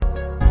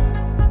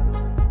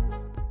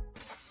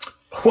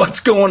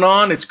What's going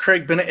on? It's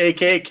Craig Bennett,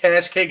 aka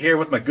Cash Cake, here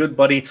with my good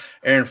buddy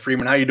Aaron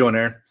Freeman. How you doing,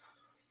 Aaron?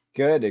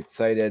 Good,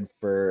 excited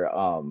for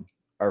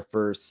our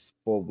first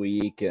full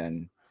week,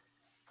 and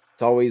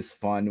it's always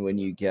fun when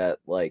you get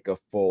like a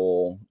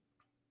full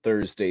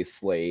Thursday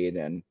slate.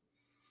 And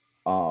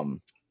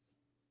um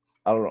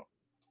I don't know,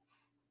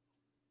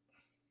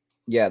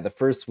 yeah, the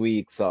first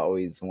week's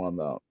always one of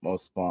the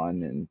most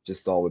fun, and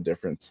just all the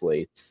different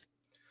slates.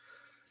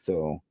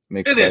 So I'm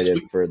It is.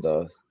 excited for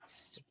the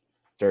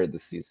start of the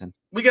season.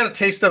 We got a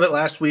taste of it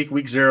last week,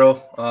 week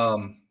 0.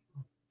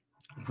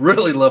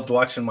 Really loved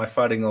watching my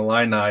Fighting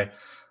Illini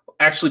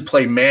actually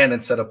play man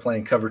instead of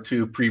playing cover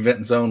 2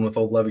 prevent zone with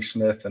old Lovie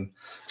Smith and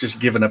just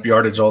giving up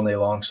yardage all day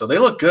long. So they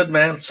look good,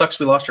 man. It sucks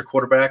we lost our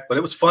quarterback, but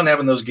it was fun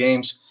having those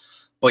games.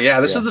 But yeah,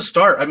 this is the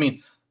start. I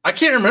mean, I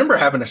can't remember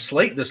having a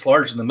slate this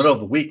large in the middle of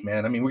the week,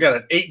 man. I mean, we got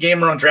an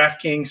 8-gamer on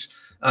DraftKings,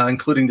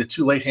 including the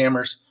 2 late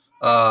hammers.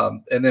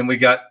 And then we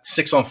got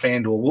 6 on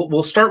FanDuel.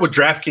 We'll start with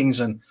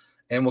DraftKings and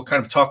we'll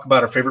kind of talk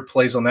about our favorite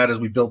plays on that as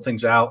we build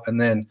things out. And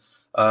then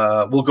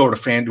we'll go to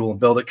FanDuel and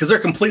build it because they're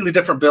completely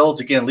different builds.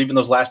 Again, leaving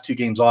those last 2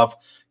 games off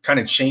kind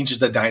of changes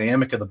the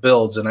dynamic of the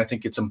builds. And I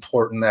think it's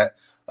important that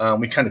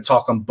we kind of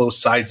talk on both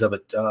sides of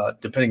it,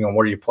 depending on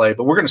where you play.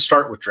 But we're going to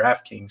start with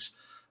DraftKings.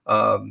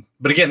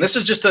 But again, this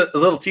is just a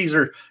little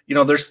teaser. You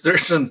know,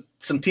 there's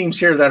some teams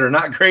here that are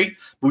not great,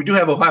 but we do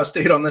have Ohio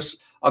State on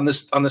this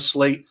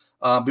slate.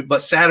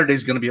 But Saturday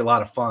is going to be a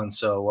lot of fun.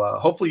 So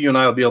hopefully you and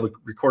I will be able to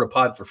record a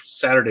pod for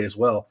Saturday as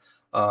well,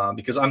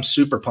 because I'm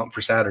super pumped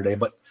for Saturday.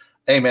 But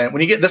hey, man,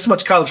 when you get this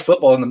much college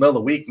football in the middle of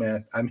the week,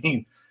 man, I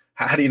mean,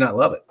 how do you not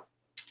love it?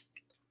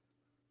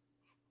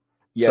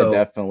 Yeah, so,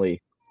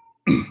 definitely.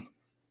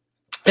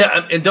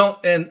 Yeah,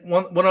 and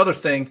one other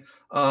thing,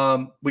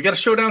 we got a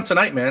showdown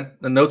tonight, man.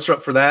 The notes are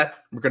up for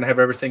that. We're going to have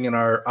everything in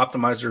our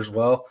optimizer as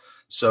well.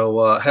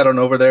 So head on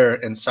over there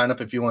and sign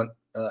up if you want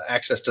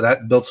access to that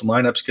and build some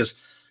lineups because,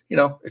 you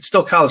know, it's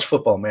still college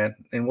football, man.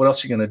 And what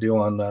else are you going to do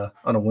on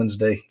a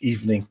Wednesday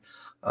evening?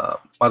 Might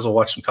as well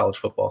watch some college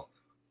football.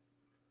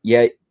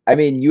 Yeah, I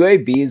mean,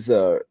 UAB is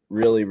a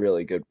really,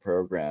 really good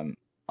program.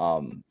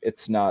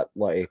 It's not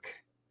like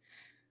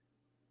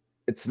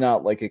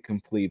a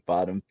complete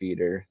bottom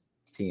feeder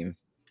team.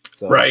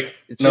 So right.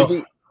 It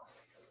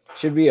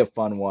should be a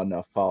fun one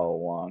to follow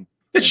along.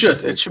 It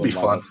should be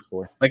fun.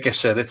 Like I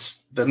said,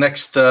 it's the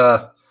next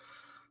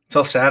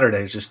till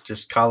Saturday is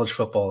just college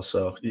football.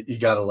 So you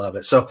got to love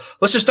it. So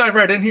let's just dive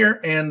right in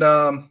here. And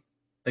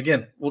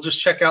again, we'll just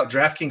check out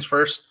DraftKings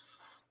first.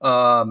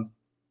 And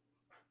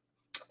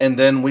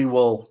then we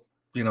will,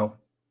 you know,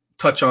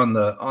 touch on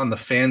the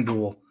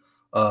FanDuel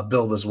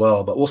build as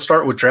well. But we'll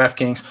start with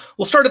DraftKings.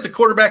 We'll start at the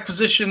quarterback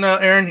position,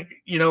 Aaron.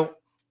 You know,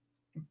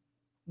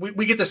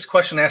 we get this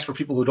question asked for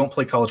people who don't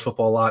play college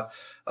football a lot.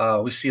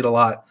 We see it a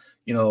lot.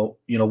 You know,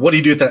 what do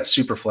you do at that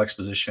super flex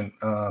position?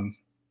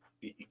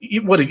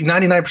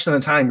 99% of the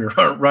time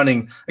you're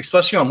running,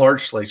 especially on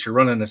large slates, you're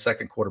running a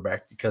second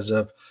quarterback because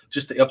of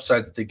just the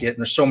upside that they get. And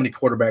there's so many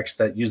quarterbacks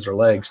that use their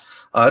legs.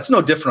 It's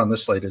no different on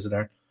this slate, is it,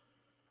 Aaron?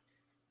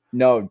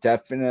 No,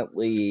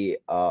 definitely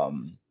a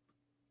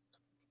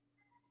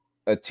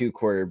 2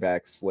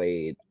 quarterback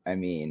slate. I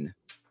mean,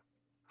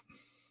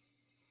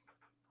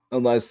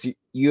 unless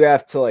you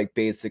have to like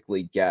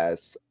basically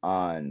guess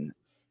on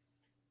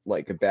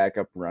like a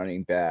backup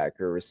running back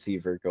or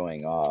receiver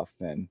going off,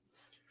 and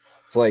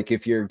it's like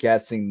if you're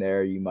guessing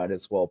there, you might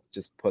as well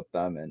just put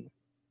them in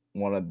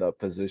one of the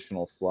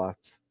positional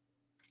slots.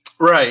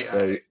 Right.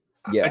 So,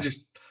 I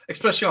just,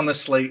 especially on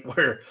this slate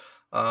where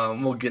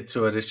we'll get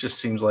to it. It just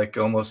seems like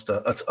almost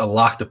a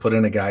lock to put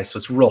in a guy. So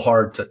it's real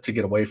hard to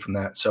get away from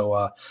that.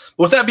 So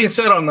with that being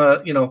said, on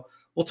the, you know,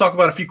 we'll talk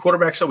about a few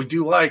quarterbacks that we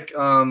do like.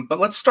 But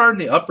let's start in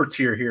the upper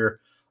tier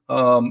here.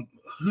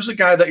 Who's a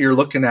guy that you're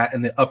looking at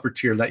in the upper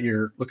tier that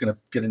you're looking to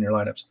get in your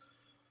lineups?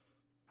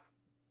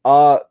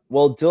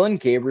 Well, Dillon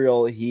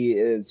Gabriel, he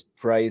is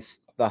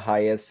priced the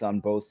highest on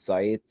both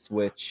sites,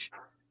 which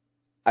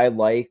I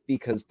like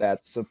because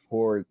that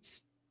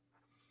supports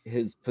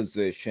his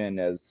position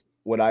as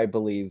what I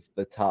believe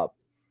the top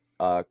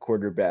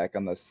quarterback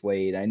on the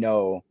slate. I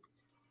know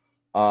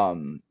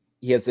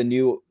he has a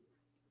new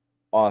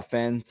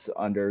offense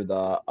under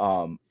the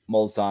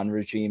Malzahn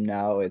regime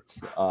now.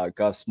 It's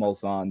Gus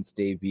Malzahn's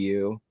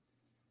debut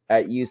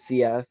at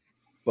UCF,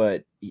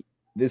 but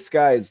this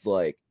guy's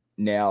like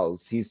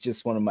nails. He's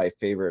just one of my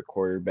favorite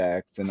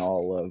quarterbacks in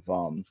all of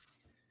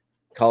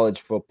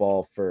college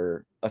football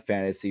for a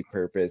fantasy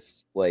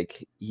purpose.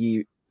 Like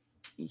he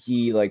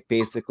like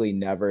basically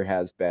never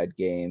has bad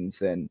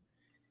games, and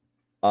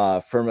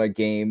from a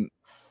game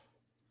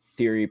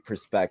theory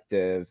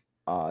perspective,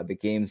 the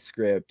game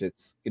script,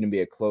 it's going to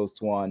be a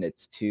close one.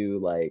 It's 2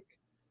 like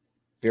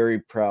very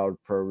proud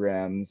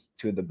programs,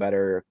 2 of the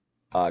better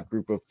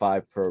group of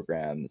 5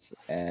 programs,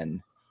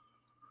 and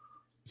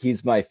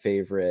he's my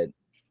favorite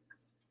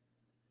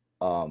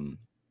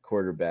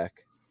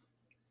quarterback.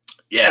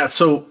 Yeah.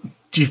 So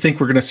do you think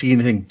we're going to see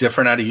anything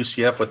different out of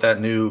UCF with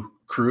that new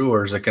crew,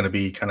 or is it going to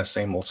be kind of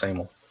same old, same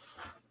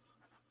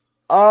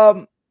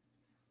old?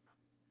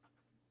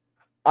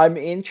 I'm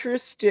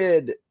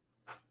interested.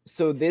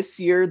 So this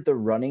year, the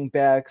running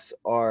backs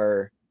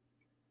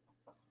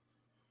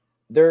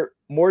they're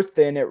more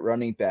thin at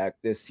running back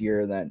this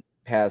year than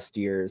past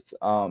years.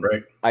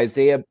 Right.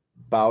 Isaiah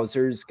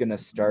Bowser's gonna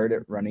start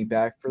at running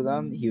back for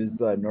them. He was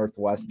the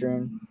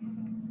Northwestern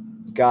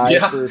guy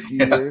Yeah. for a few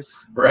Yeah.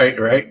 years. Right.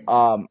 Right.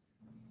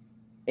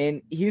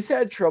 And he's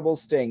had trouble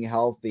staying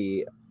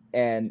healthy.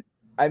 And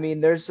I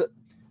mean, they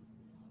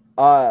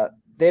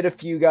had a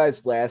few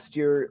guys last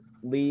year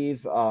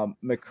leave,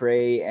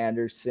 McCray,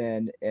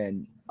 Anderson,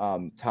 and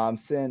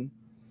Thompson.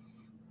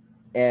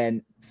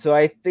 And so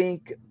I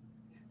think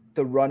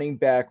the running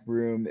back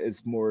room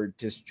is more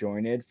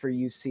disjointed for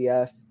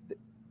UCF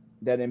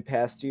than in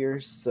past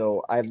years.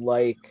 So I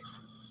like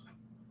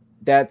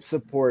that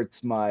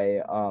supports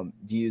my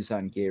views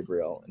on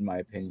Gabriel, in my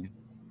opinion.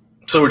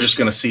 So we're just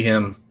going to see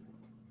him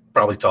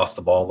probably toss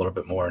the ball a little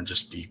bit more and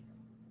just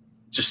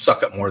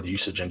suck up more of the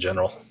usage in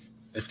general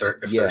if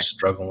they're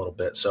struggling a little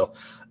bit. So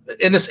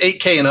in this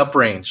 8K and up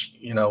range,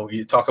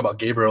 you talk about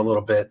Gabriel a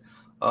little bit.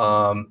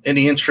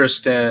 Any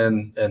interest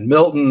in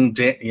Milton?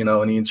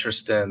 Any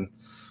interest in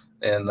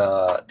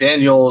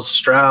Daniels,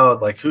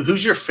 Stroud? Like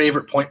who's your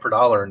favorite point per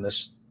dollar in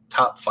this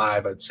top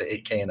 5? I'd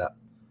say 8K and up.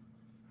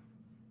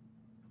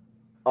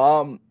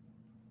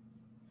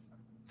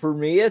 For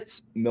me,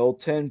 it's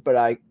Milton, but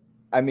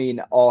I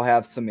mean, I'll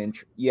have some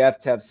you have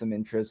to have some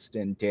interest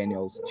in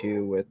Daniels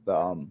too with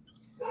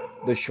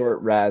the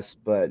short rest.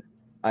 But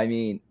I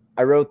mean,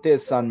 I wrote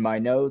this on my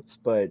notes,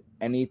 but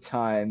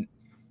anytime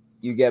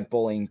you get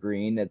Bowling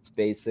Green, it's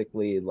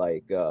basically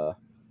like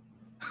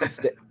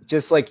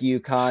just like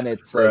UConn,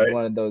 it's like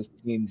one of those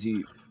teams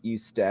you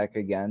stack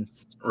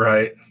against.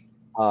 Right.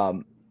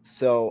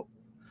 So,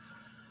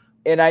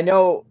 and I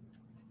know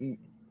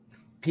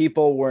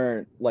people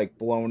weren't like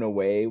blown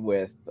away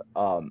with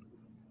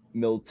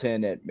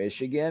Milton at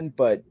Michigan,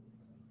 but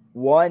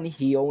one,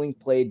 he only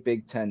played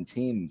Big Ten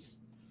teams.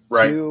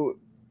 Right. Two,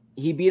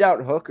 he beat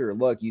out Hooker.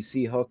 Look, you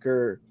see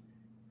Hooker,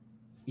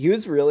 he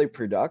was really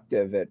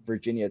productive at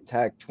Virginia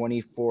Tech,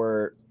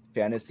 24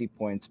 fantasy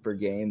points per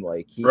game.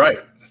 Like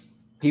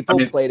people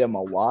played him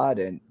a lot,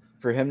 and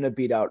for him to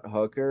beat out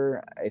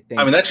Hooker, I think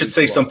that should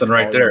say something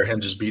right there,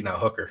 him just beating out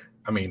Hooker.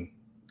 I mean,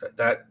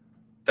 that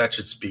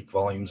should speak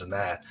volumes in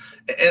that.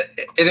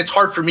 And it's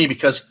hard for me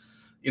because,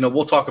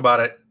 we'll talk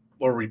about it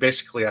where we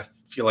basically, I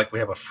feel like we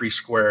have a free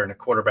square and a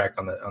quarterback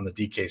on the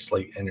DK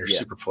slate and your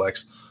super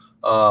flex.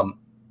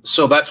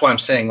 So that's why I'm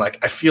saying,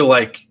 like, I feel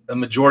like a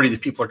majority of the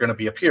people are going to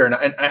be up here. And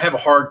I have a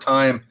hard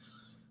time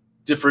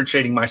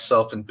differentiating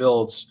myself in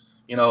builds.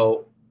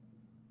 Do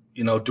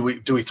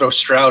we throw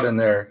Stroud in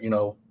there,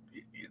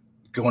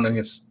 going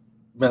against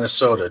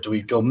Minnesota? Do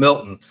we go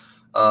Milton?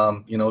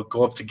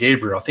 Go up to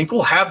Gabriel? I think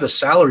we'll have the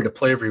salary to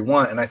play every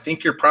one. And I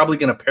think you're probably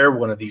going to pair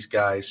one of these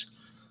guys,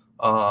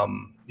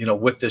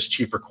 with this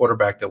cheaper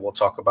quarterback that we'll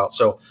talk about.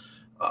 So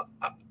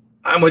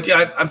I'm with you.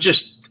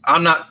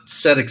 I'm not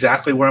set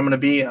exactly where I'm going to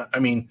be. I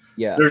mean,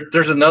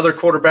 there's another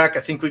quarterback I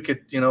think we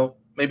could,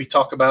 maybe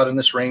talk about in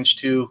this range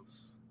too,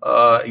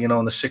 in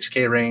the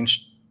 6K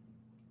range.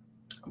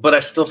 But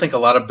I still think a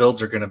lot of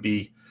builds are going to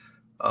be,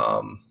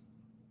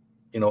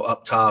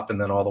 up top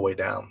and then all the way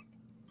down.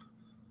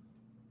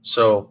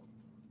 So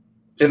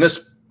in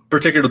this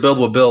particular build,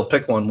 we'll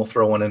pick one. We'll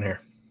throw one in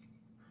here.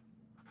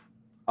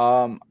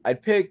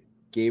 I'd pick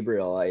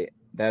Gabriel.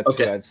 That's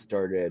who I've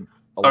started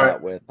a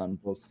lot with on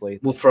both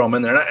slates. We'll throw him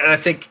in there. And I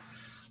think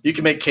you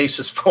can make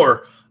cases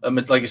for,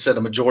 like you said,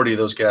 a majority of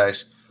those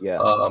guys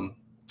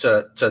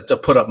to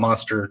put up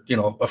monster,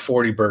 a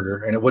 40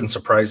 burger. And it wouldn't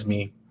surprise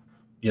me,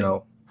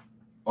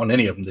 on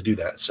any of them to do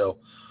that. So,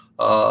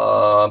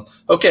 we're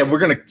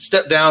going to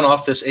step down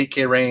off this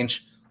 8K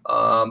range.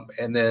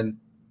 And then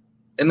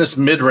in this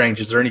mid range,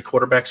 is there any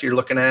quarterbacks you're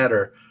looking at,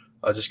 or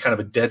is this kind of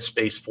a dead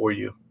space for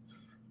you?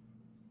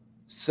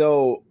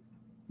 So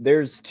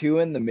there's two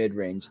in the mid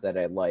range that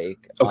I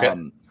like. Okay.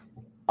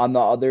 On the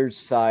other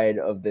side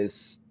of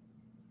this,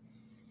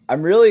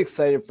 I'm really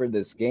excited for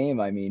this game.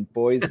 I mean,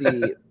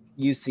 Boise,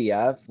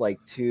 UCF, like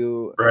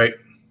two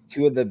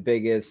of the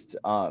biggest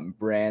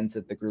brands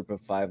at the Group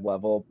of 5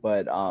 level.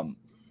 But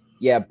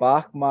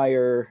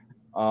Bachmeier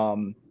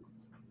kind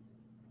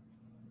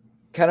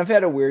of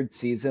had a weird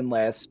season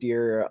last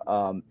year.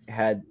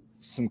 Had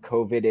some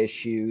COVID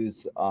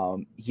issues.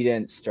 He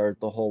didn't start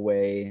the whole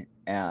way,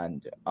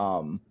 and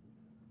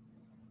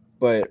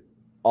but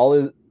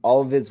all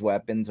of his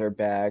weapons are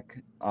back.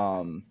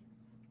 And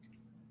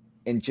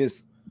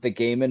just the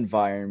game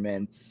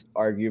environment's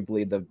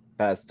arguably the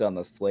best on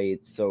the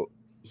slate. So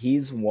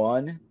he's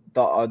one.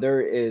 The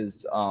other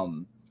is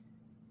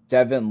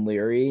Devin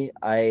Leary.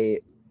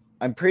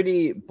 I'm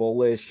pretty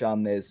bullish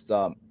on this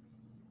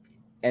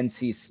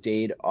NC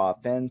State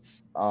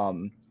offense.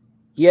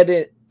 He had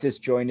a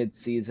disjointed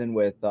season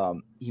with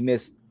he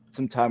missed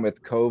some time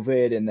with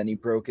COVID, and then he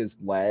broke his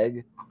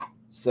leg.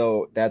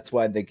 So that's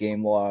why the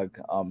game log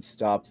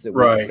stops at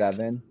week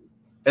 7.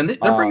 And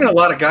they're bringing a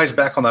lot of guys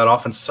back on that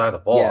offensive side of the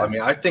ball. Yeah. I mean,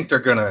 I think they're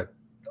gonna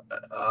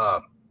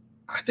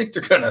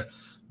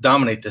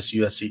dominate this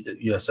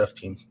USF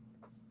team.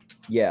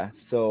 Yeah,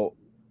 so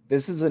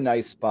this is a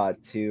nice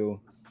spot too.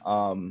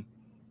 And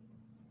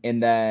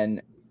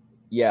then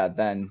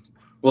then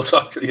We'll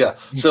talk. Yeah.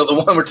 So the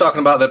one we're talking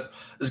about that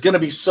is going to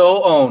be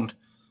so owned.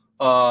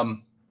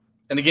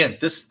 And again,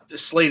 this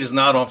slate is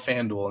not on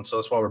FanDuel, and so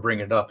that's why we're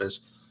bringing it up.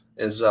 Is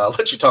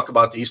let you talk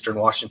about the Eastern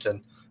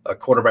Washington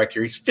quarterback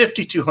here. He's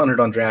 5,200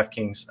 on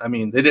DraftKings. I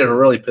mean, they did a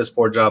really piss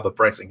poor job of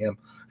pricing him.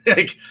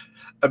 Like,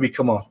 I mean,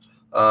 come on.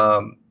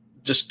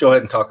 Just go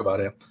ahead and talk about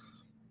him.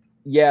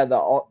 Yeah,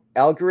 the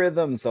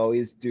algorithms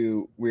always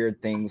do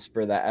weird things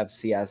for the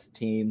FCS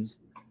teams.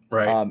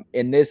 Right.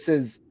 And this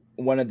is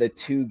one of the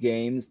two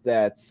games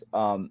that's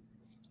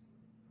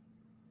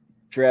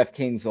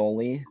DraftKings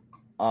only.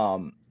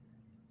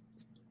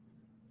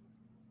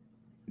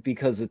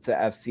 Because it's a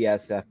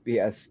FCS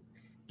FBS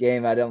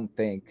game, I don't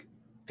think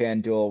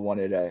FanDuel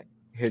wanted to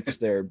hitch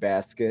their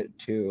basket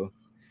to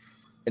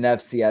an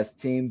FCS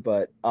team.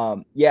 But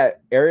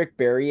Eric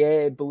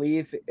Berrier, I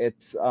believe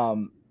it's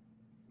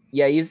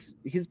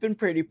he's been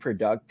pretty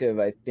productive.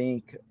 I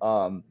think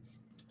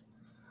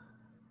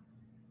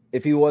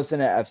if he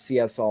wasn't an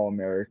FCS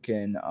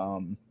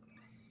All-American,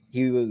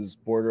 he was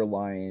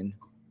borderline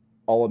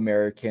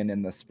All-American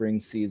in the spring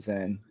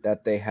season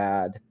that they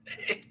had.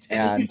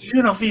 And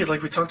UNLV,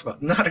 like we talked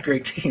about, not a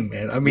great team,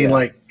 man. I mean,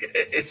 Yeah.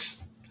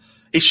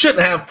 it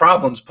shouldn't have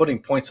problems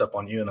putting points up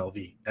on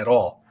UNLV at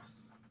all.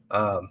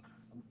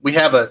 We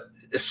have a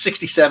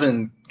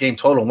 67 game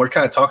total, and we're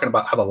kind of talking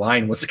about how the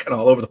line was kind of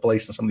all over the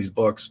place in some of these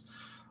books.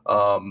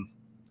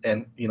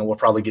 And we'll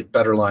probably get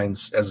better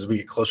lines as we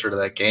get closer to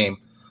that game.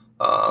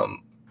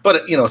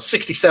 But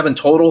 67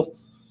 total.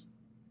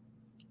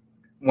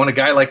 Want a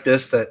guy like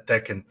this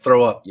that can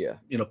throw up,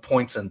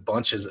 points in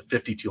bunches at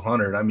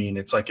 5,200. I mean,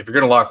 it's like if you're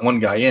going to lock one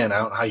guy in, I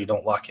don't know how you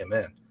don't lock him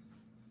in.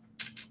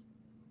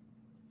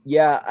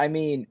 Yeah, I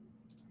mean,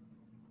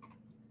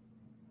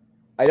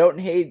 I don't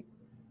hate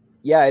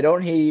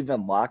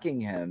even locking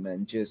him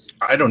and just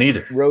I don't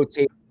either.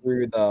 Rotate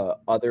through the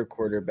other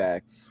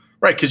quarterbacks.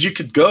 Right, because you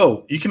can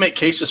make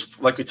cases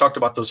like we talked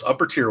about those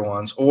upper tier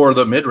ones or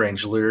the mid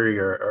range, Leary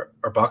or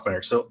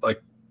Bachmeier. So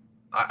like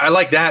I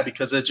like that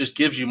because it just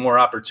gives you more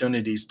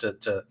opportunities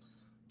to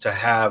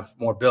have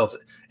more builds.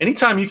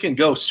 Anytime you can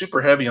go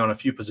super heavy on a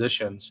few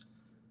positions,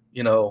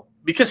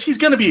 because he's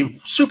going to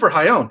be super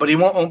high owned, but he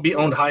won't be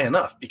owned high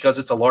enough because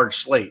it's a large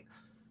slate.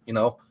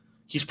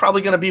 He's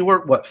probably going to be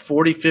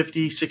 40,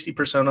 50,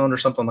 60% owned or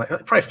something like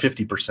that. Probably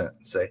 50%,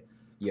 say.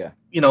 Yeah.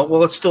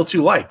 Well, it's still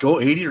too light. Go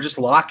 80 or just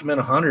lock him in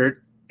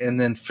 100 and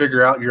then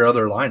figure out your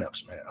other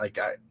lineups, man. Like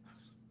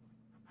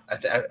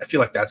I feel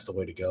like that's the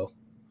way to go.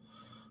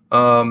 You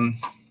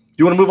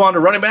want to move on to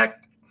running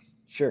back?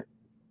 Sure.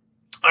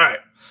 All right.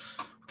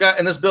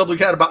 In this build, we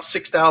got about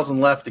 6,000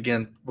 left.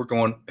 Again, we're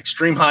going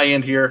extreme high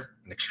end here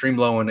and extreme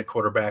low end at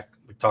quarterback.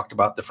 We talked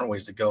about different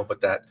ways to go, but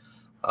that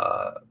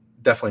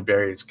definitely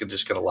Barry is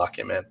just going to lock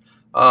him in.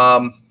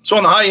 So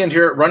on the high end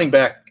here at running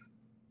back,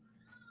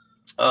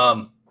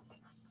 where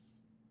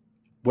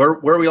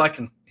are we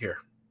liking here?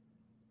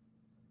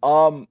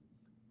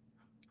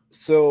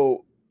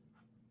 So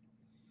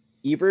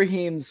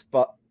Ibrahim's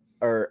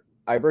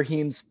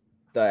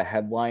the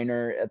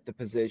headliner at the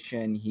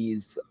position. He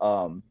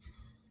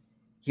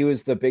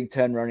was the Big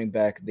Ten running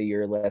back of the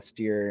year last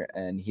year,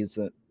 and he's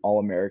an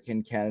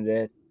All-American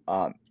candidate.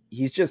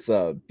 He's just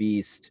a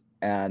beast,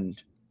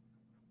 and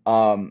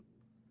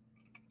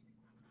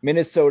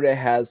Minnesota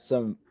has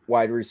some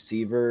wide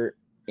receiver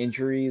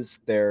injuries.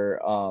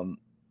 Their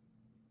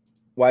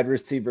wide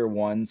receiver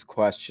one's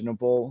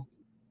questionable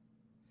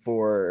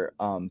for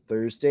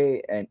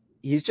Thursday, and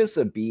he's just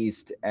a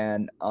beast.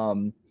 And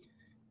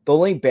the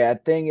only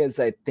bad thing is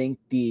I think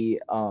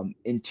the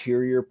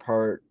interior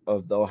part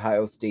of the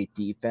Ohio State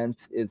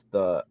defense is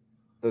the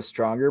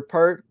stronger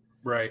part.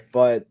 Right.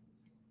 But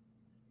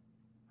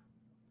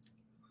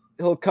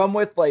he'll come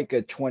with like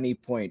a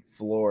 20-point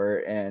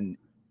floor, and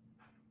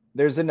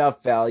there's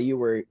enough value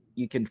where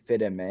you can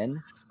fit him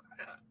in.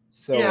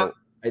 So yeah.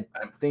 I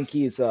think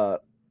he's a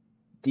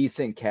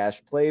decent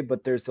cash play,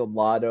 but there's a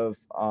lot of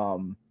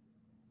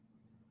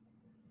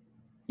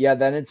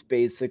then it's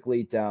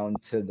basically down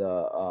to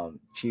the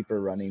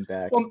cheaper running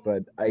backs. Well,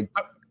 but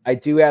I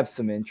do have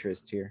some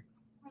interest here.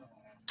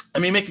 I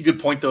mean, make a good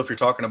point though if you're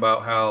talking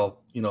about how,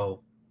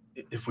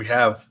 if we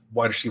have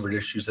wide receiver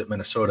issues at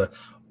Minnesota,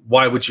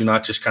 why would you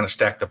not just kind of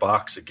stack the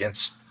box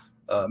against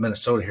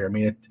Minnesota here? I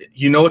mean,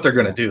 what they're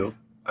going to do.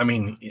 I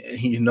mean,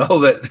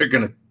 that they're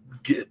going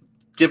to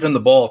give him the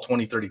ball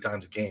 20, 30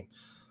 times a game.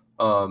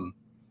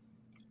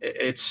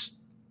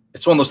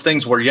 It's one of those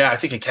things where, I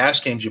think in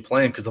cash games you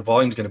play him because the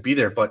volume's going to be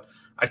there. But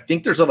I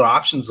think there's other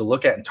options to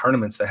look at in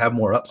tournaments that have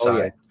more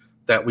upside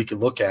that we could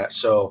look at.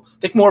 So I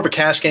think more of a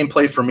cash game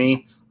play for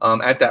me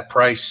at that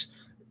price.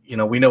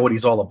 We know what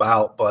he's all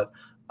about, but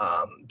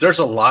there's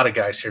a lot of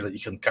guys here that you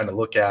can kind of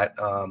look at.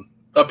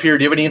 Up here,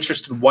 do you have any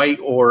interest in White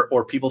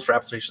or Peoples for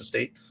Appalachian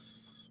State?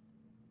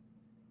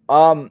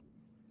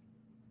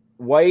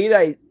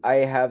 White, I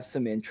have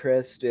some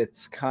interest.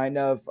 It's kind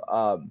of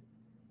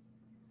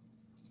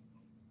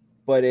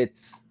but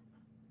it's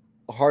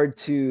hard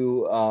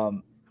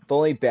to The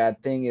only bad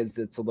thing is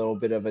it's a little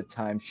bit of a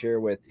timeshare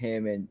with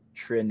him and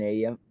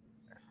Trineum.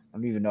 I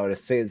don't even know how to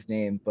say his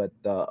name, but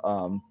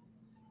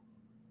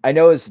I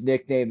know his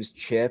nickname is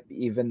Chip,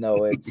 even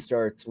though it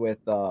starts with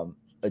a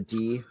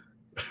D.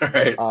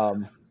 Right.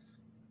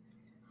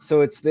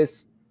 So it's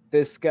this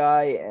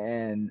guy,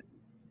 and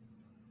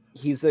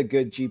he's a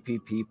good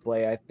GPP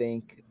play, I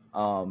think.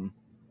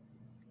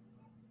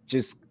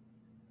 Just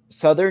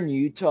Southern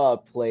Utah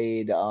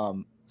played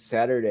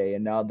Saturday,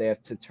 and now they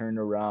have to turn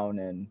around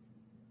and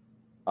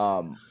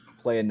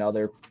play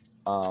another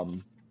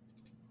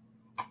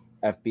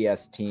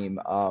FBS team.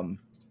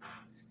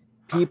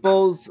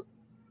 People's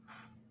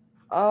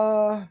they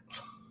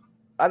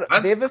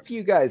have a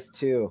few guys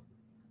too.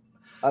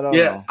 I don't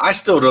know. I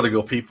still would rather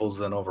go Peoples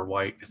than over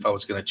White if I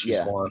was going to choose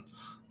Yeah. one.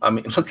 I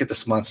mean, look at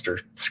this monster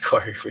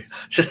score here.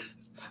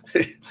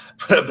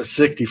 Put up a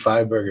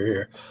 65 burger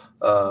here.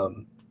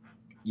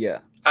 Yeah.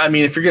 I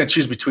mean, if you're going to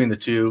choose between the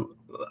two,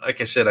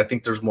 like I said, I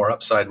think there's more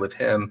upside with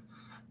him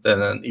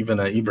than even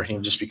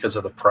Ibrahim just because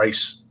of the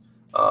price.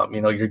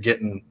 You're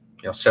getting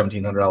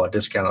 $1,700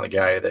 discount on the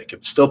guy that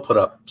could still put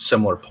up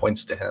similar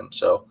points to him.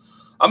 So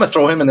I'm going to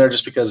throw him in there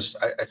just because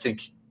I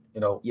think,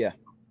 on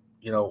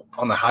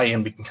the high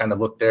end, we can kind of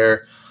look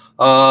there.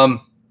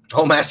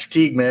 Master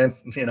Teague, man,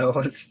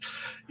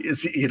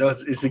 is he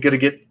going to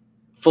get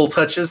full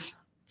touches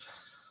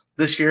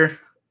this year?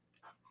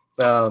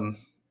 It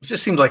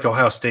just seems like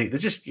Ohio State, they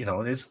just,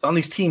 it's on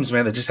these teams,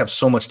 man, that just have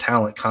so much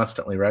talent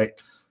constantly, right?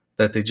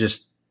 That it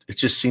just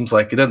seems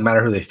like it doesn't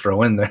matter who they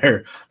throw in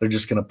there. They're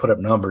just going to put up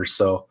numbers.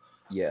 So,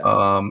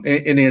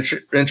 any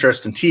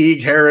interest in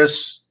Teague,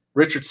 Harris,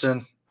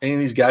 Richardson, any of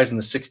these guys in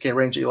the 6K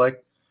range that you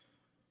like?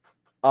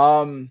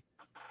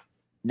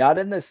 Not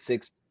in the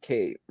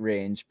 6K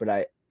range, but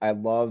I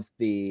love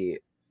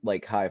the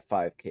high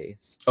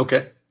 5Ks.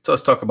 Okay. So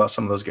let's talk about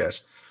some of those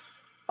guys.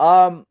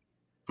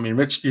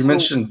 Rich, you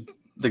mentioned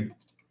the.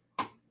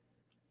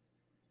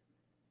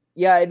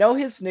 Yeah, I know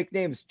his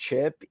nickname's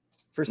Chip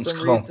for some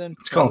reason.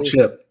 It's called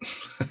Chip.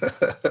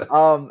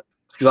 Because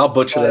I'll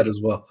butcher that as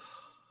well.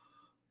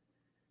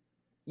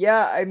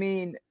 Yeah, I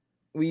mean,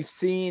 we've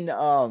seen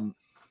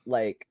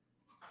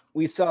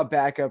we saw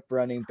backup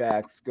running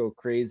backs go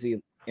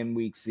crazy in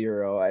week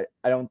 0.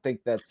 I don't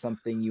think that's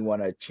something you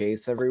want to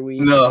chase every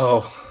week.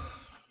 No.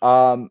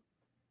 Holani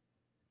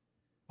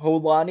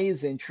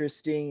is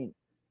interesting,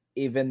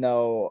 even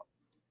though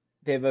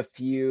they have a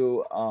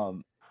few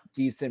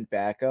decent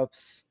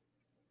backups.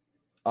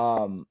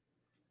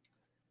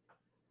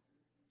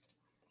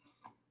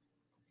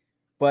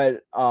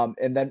 But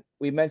and then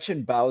we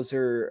mentioned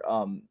Bowser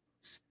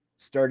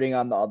starting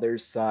on the other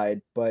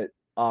side, but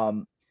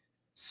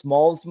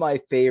Small's my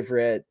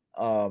favorite.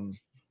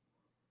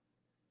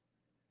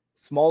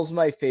 Small's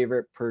my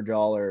favorite per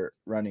dollar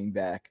running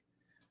back.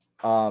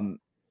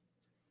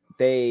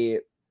 They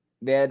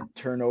had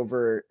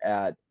turnover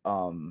at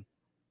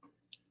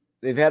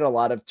they've had a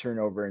lot of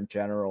turnover in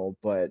general,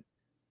 but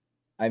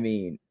I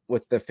mean,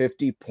 with the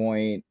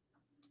 50-point,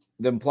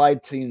 the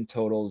implied team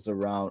totals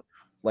around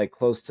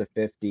close to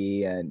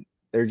 50, and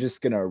they're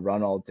just gonna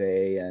run all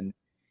day. And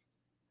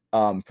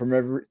from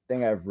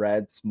everything I've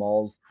read,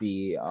 Small's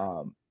the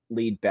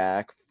lead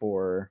back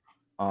for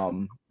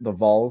the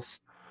Vols.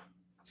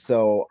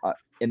 So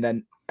and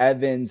then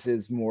Evans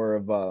is more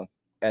of a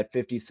at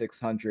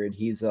 5,600.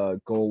 He's a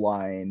goal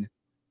line,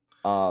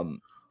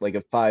 like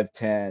a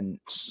 5'10".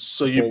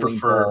 So you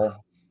prefer?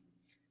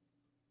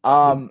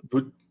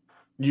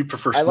 You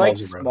prefer Smalls? I like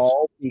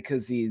Small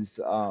because he's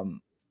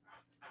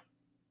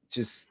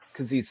just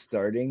because he's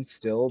starting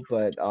still,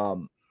 but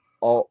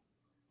I'll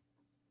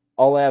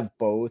have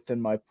both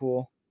in my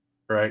pool.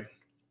 Right.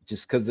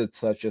 Just because it's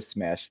such a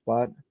smash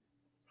spot.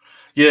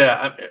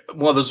 Yeah.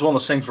 Well, there's one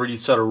of those things where you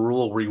set a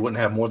rule where you wouldn't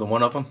have more than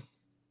one of them.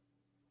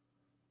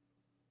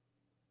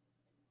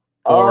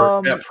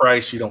 Or at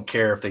price, you don't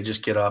care if they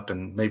just get up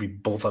and maybe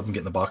both of them get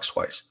in the box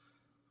twice.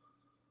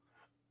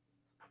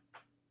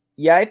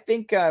 Yeah, I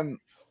think I'm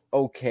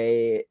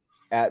okay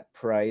at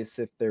price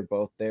if they're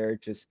both there,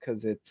 just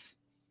because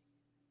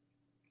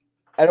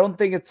I don't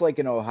think it's like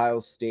an Ohio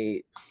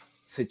State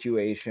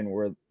situation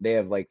where they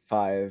have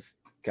 5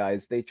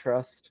 guys they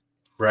trust.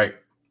 Right.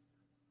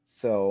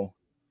 So.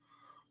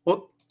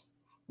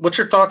 What's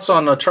your thoughts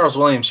on Charles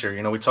Williams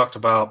here? We talked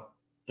about,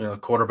 the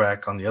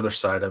quarterback on the other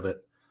side of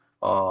it.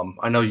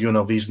 I know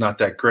UNLV is not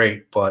that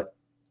great, but,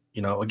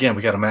 again,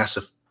 we got a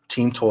massive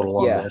team total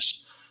on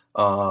this.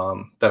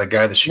 That a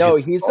guy that should. No,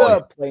 he's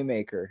a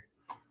playmaker.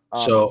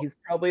 So he's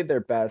probably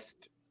their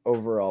best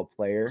overall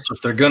player. So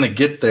if they're going to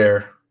get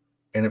there,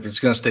 and if it's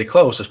going to stay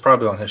close, it's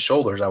probably on his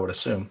shoulders, I would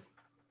assume.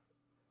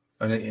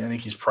 I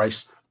think he's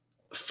priced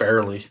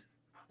fairly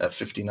at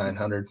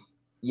 5,900.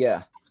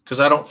 Yeah. Because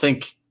I don't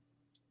think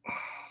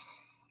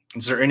 –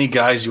 is there any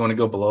guys you want to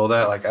go below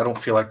that? I don't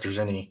feel like there's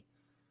any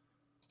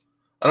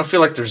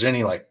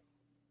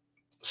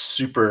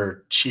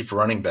super cheap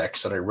running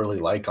backs that I really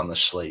like on the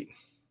slate.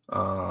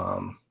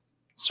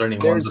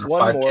 Certainly ones that are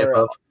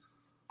 5K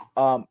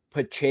above.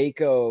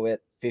 Pacheco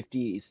at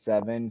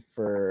 57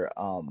 for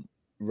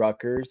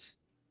Rutgers.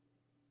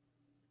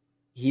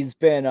 he's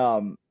been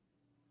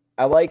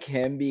I like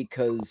him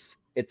because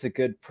it's a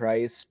good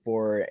price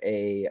for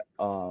a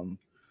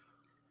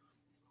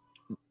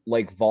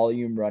like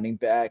volume running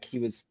back. He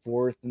was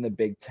fourth in the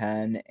Big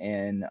Ten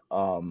in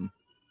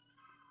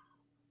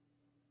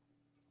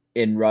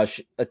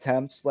rush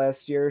attempts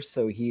last year.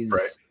 So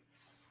Right.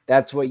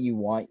 that's what you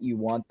want. You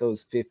want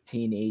those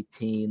 15,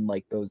 18,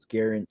 like those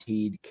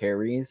guaranteed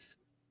carries.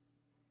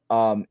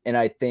 And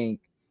I think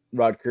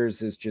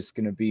Rutgers is just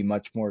going to be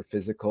much more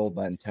physical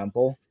than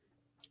Temple.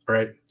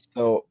 Right.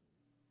 So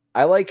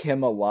I like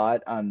him a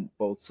lot on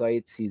both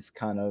sites. He's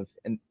kind of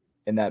in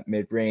that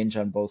mid range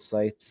on both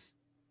sites.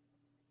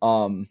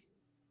 And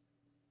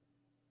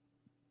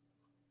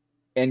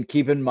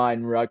keep in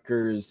mind,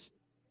 Rutgers,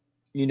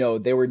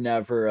 they were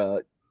never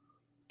a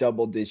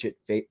double digit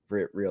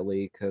favorite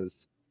really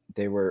because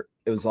it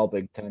was all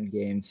Big Ten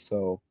games.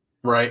 So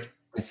Right.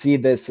 I see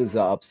this as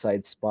an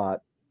upside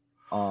spot.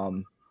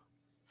 Um,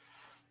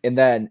 and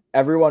then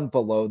everyone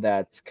below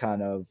that's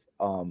kind of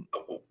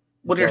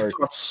What are your dark.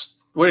 thoughts?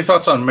 What are your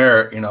thoughts on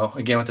Merritt?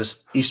 Again with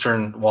this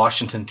Eastern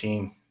Washington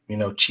team,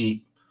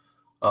 cheap,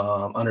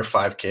 under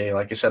 5K.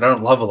 Like I said, I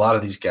don't love a lot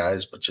of these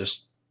guys, but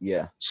just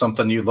Yeah.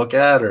 something you look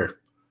at, or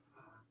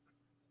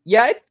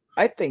Yeah,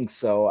 I think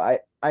so.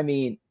 I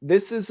mean,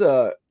 this is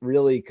a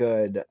really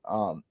good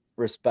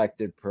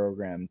respected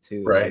program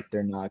too. right,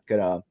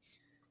 Like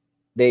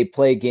they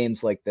play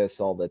games like this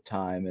all the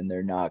time and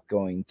they're not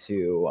going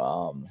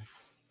to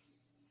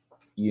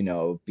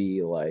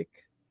be like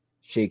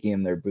shaking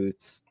in their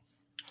boots.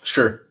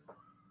 sure,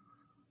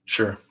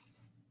 sure.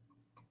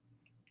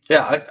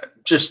 Yeah, I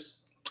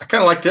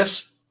kind of like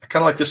this. I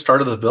kind of like this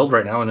start of the build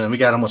right now, and then we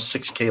got almost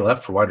 6K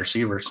left for wide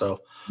receiver. So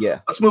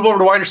Yeah. let's move over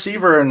to wide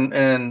receiver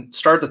and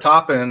start at the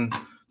top. And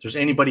if there's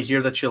anybody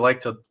here that you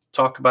like to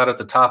talk about at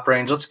the top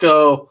range, let's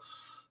go.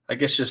 I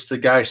guess just the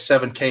guys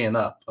 7K and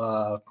up.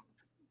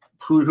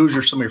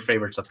 Who's some of your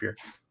favorites up here?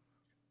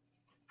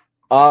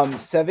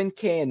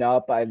 7K and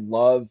up, I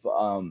love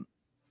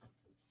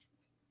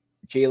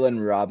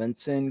Jalen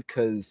Robinson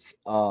because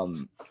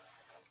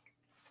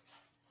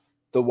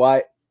the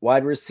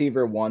wide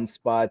receiver one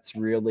spot's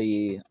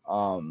really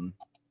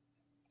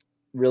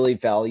really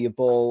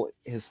valuable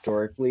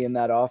historically in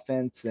that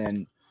offense.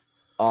 And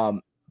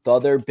the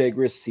other big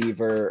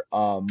receiver,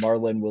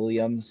 Marlon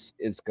Williams,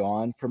 is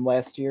gone from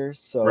last year.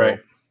 So Right.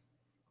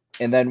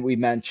 And then we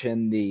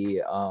mentioned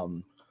the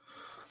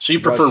So you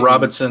prefer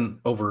Robinson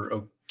over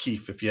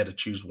O'Keefe if you had to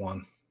choose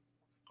one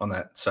on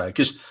that side?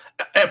 Because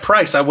at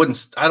price, I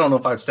don't know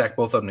if I'd stack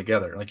both of them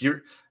together. Like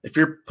if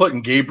you're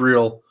putting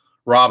Gabriel,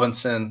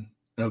 Robinson,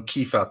 and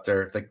O'Keefe out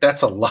there, like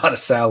that's a lot of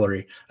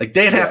salary. Like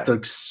they'd have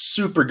to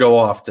super go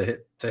off to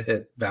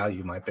hit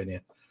value, in my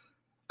opinion.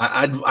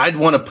 I'd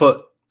want to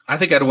put. I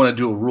think I'd want to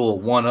do a rule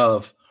one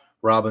of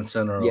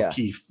Robinson or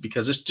O'Keefe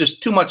because it's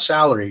just too much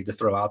salary to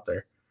throw out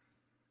there.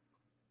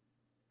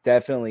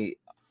 Definitely.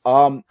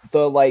 A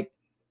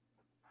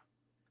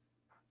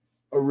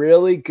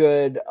really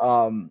good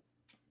I'm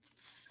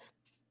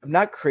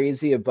not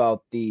crazy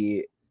about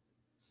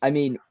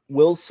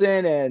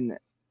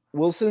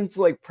Wilson's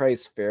like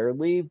priced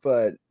fairly,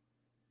 but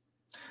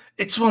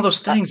it's one of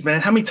those things,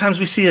 man. How many times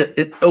we see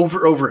it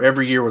over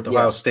every year with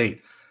Ohio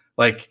State?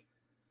 Like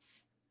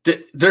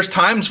there's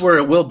times where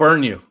it will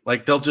burn you.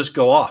 Like they'll just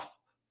go off,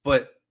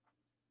 but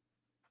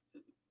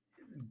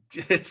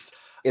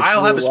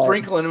I'll have a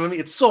sprinkle in him.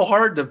 It's so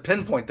hard to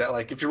pinpoint that.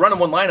 Like if you're running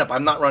one lineup,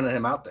 I'm not running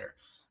him out there.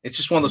 It's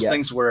just one of those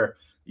things where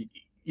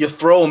you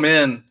throw him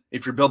in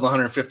if you're building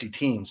 150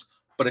 teams,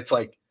 but it's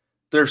like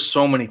there's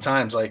so many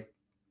times like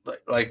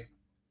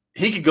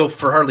he could go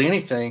for hardly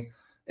anything,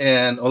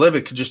 and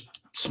Olivia could just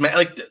smash.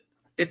 Like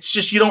it's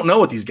just you don't know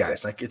with these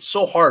guys. Like it's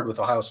so hard with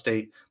Ohio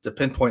State to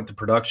pinpoint the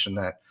production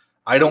that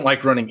I don't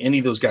like running any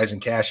of those guys in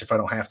cash if I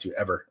don't have to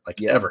ever.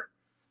 Ever.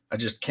 I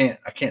just can't.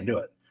 I can't do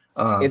it.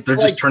 They're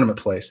just tournament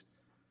plays.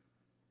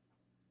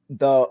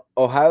 The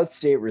Ohio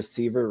State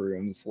receiver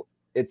rooms,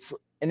 it's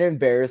an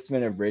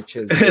embarrassment of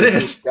riches. It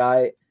is. This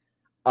guy,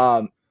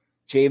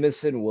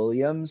 Jameson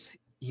Williams,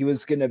 he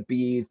was going to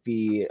be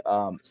the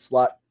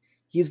slot.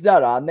 He's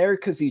not on there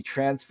because he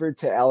transferred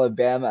to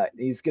Alabama.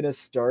 He's going to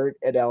start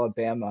at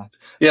Alabama.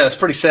 Yeah, it's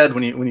pretty sad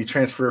when you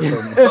transfer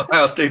from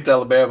Ohio State to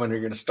Alabama and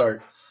you're going to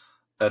start.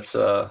 That's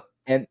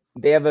and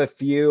they have a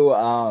few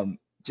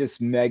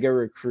just mega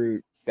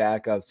recruit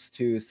backups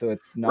too, so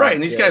it's not right.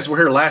 And these guys were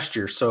here last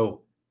year,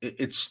 so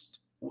it's.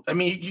 I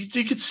mean,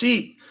 you could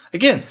see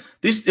again.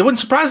 It wouldn't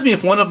surprise me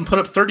if one of them put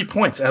up 30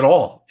 points at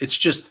all. It's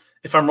just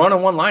if I'm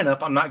running one lineup,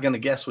 I'm not going to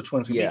guess which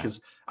one's going to be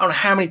because I don't know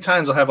how many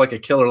times I'll have like a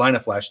killer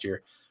lineup last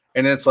year,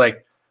 and then it's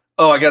like,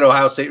 oh, I got an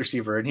Ohio State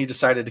receiver, and he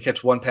decided to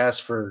catch one pass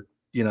for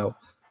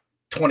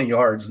 20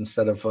 yards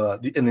instead of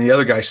and the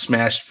other guy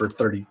smashed for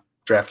 30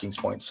 DraftKings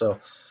points. So,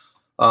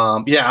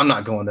 yeah, I'm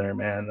not going there,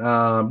 man.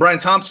 Brian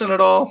Thompson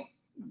at all?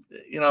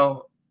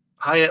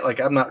 Hyatt, like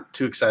I'm not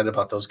too excited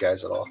about those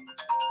guys at all.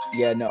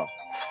 Yeah, no.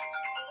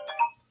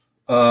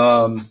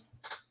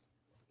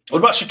 What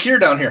about Shakir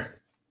down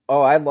here?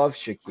 Oh, I love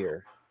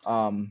Shakir.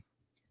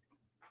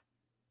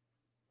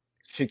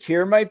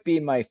 Shakir might be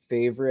my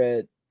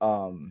favorite.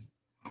 I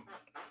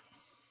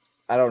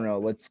don't know,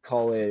 let's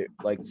call it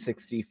like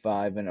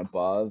 65 and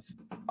above.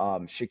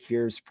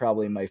 Shakir's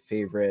probably my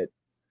favorite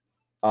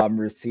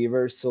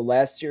receiver. So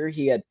last year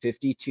he had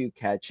 52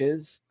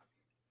 catches,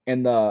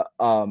 and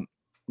the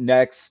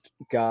next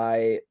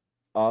guy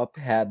up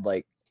had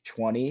like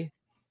 20.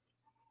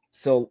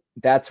 So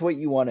that's what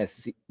you want to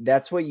see.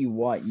 That's what you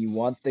want. You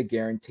want the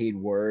guaranteed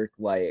work.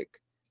 Like,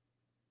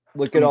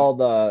 look I at mean, all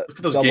the look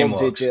at those double game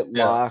logs. digit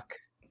Yeah, lock,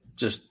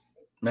 just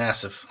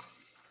massive.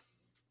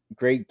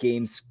 great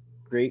games,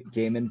 great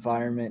game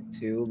environment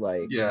too.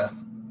 Like, Yeah.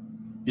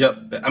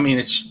 Yep. I mean,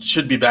 it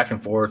should be back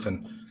and forth,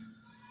 and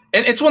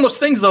it's one of those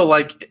things though.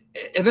 Like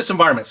in this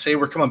environment, say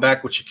we're coming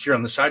back with Shakir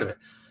on the side of it.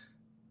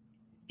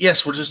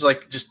 Yes, we're just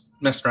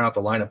messing around with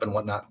the lineup and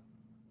whatnot.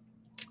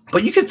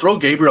 But you can throw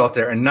Gabriel out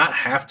there and not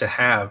have to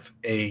have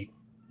a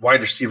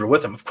wide receiver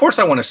with him. Of course,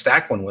 I want to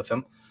stack one with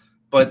him,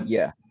 but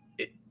yeah,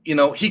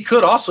 he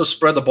could also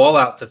spread the ball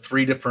out to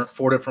 4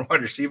 different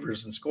wide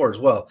receivers and score as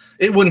well.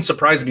 It wouldn't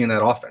surprise me in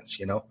that offense.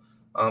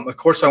 Of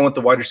course, I want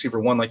the wide receiver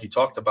one like you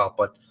talked about,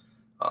 but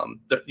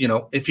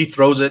if he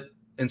throws it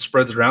and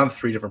spreads it around to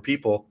 3 different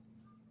people,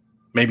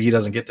 maybe he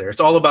doesn't get there. It's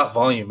all about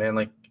volume,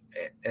 man.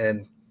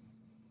 And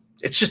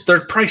it's just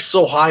they're priced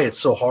so high, it's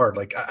so hard.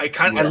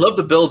 I love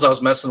the builds I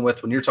was messing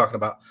with when you're talking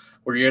about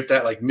where you're at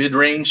that like mid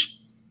range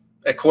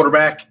at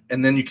quarterback,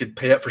 and then you could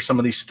pay up for some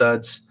of these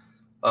studs.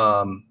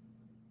 But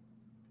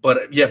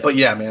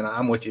yeah, man,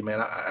 I'm with you,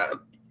 man.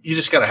 You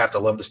just gotta have to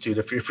love this dude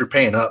if you're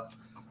paying up.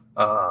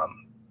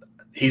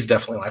 He's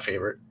definitely my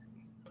favorite.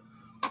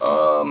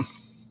 Come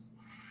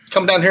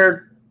down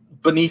here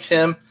beneath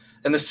him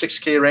in the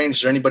 6K range.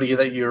 Is there anybody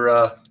that you're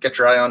got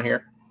your eye on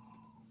here?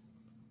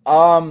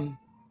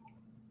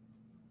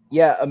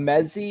 Yeah,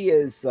 Amezi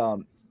is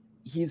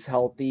he's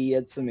healthy. He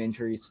had some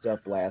injury stuff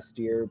last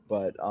year,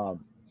 but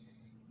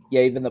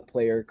yeah, even the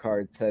player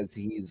card says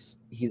he's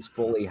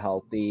fully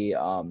healthy.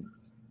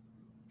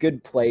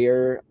 Good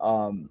player.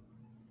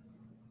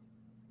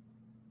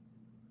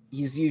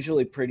 He's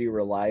usually pretty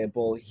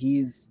reliable.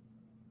 He's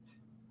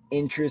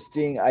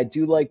interesting. I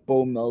do like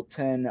Bo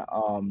Milton,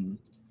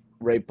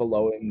 right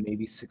below him,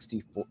 maybe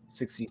 64,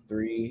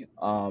 63.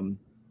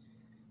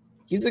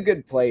 He's a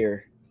good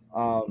player.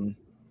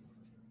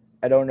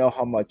 I don't know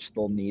how much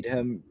they'll need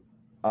him.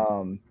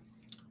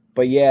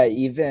 But yeah,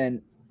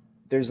 even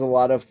there's a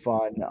lot of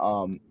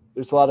fun.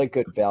 There's a lot of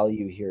good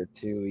value here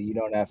too. You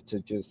don't have to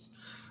just.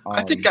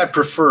 I think I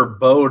prefer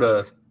Bo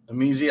to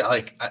Amezi.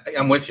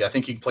 I'm with you. I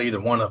think you can play either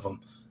one of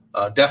them.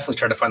 Definitely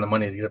try to find the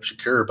money to get up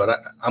Shakir,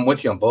 but I'm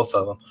with you on both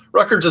of them.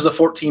 Rutgers is a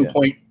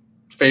 14-point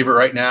favorite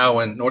right now,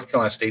 and North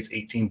Carolina State's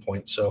 18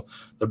 points. So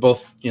they're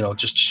both,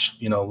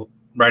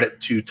 right at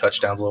 2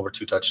 touchdowns, a little over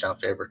 2 touchdown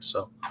favorites.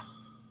 So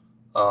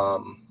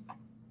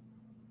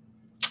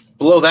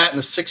below that in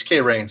the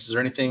 6K range, is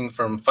there anything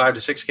from 5 to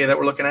 6K that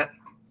we're looking at?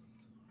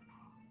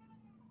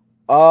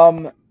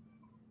 I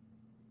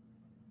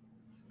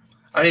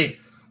mean,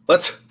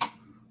 let's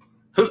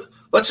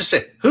just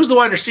say who's the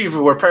wide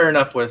receiver we're pairing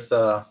up with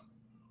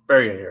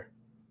Barrier here?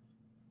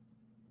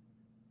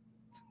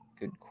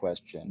 Good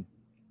question.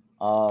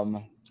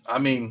 I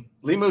mean,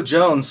 Limu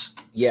Jones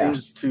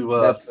seems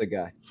to that's the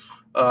guy.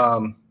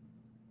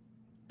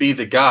 Be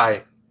the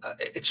guy.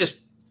 It's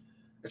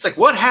like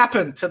what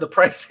happened to the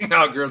pricing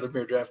algorithm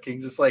here,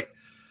 DraftKings? It's like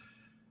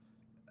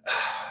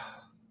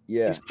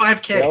he's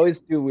 5K. They always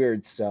do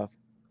weird stuff.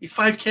 He's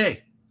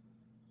 5K.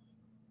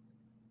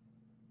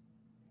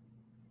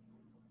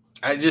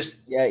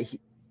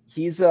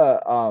 He's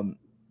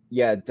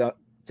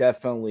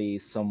definitely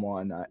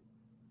someone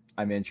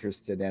I'm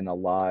interested in a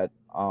lot.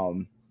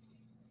 I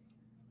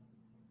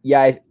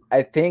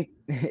think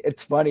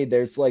it's funny.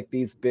 There's like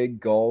these big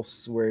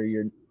gulfs where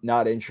you're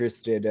not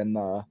interested in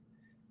the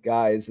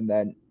guys, and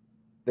then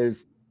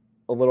there's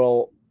a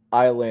little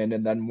island,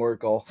 and then more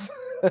gulf.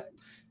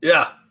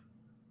 Yeah.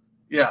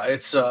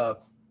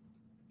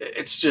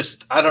 It's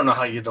just I don't know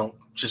how you don't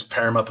just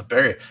pair him up with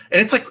Barrier, and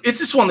it's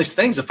just one of these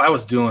things. If I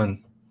was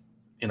doing,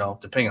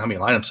 depending on how many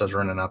lineups I was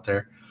running out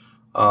there,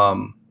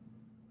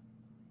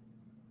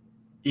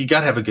 you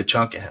got to have a good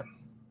chunk of him.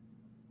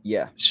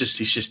 Yeah, he's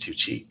just too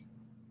cheap.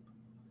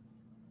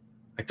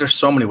 Like there's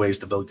so many ways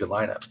to build good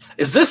lineups.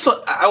 Is this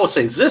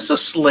a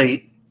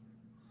slate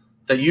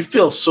that you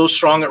feel so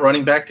strong at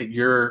running back that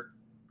you're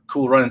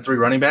cool running 3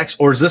 running backs,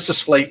 or is this a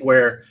slate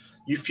where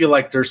you feel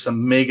like there's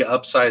some mega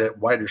upside at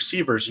wide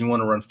receivers and you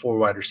want to run 4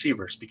 wide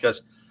receivers?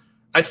 Because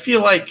I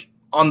feel like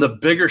on the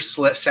bigger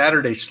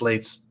Saturday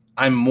slates,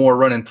 I'm more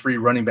running 3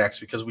 running backs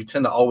because we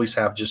tend to always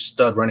have just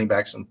stud running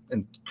backs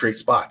in great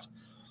spots.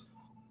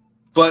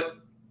 But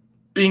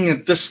being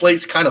that this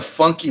slate's kind of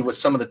funky with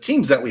some of the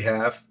teams that we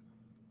have,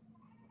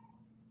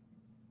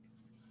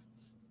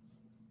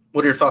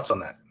 what are your thoughts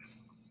on that?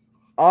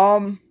 I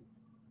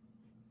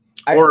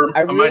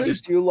really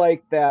do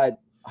like that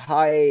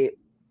high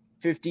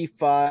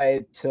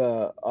 55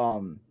 to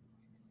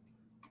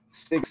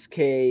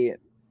 6K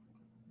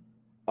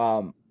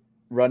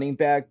running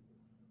back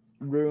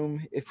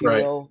room, if you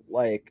will.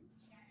 Like,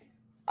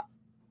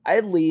 I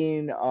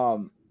lean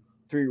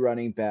 3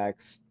 running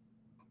backs.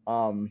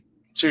 So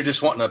you're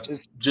just wanting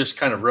to just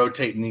kind of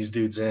rotating these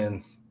dudes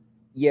in.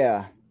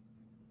 Yeah.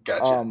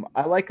 Gotcha.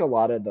 I like a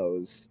lot of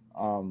those.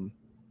 And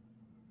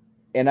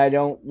I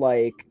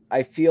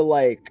feel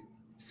like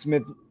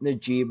Smith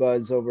Najiba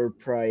is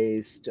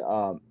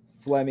overpriced.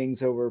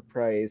 Fleming's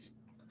overpriced.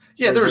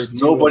 Yeah, Those are there's 2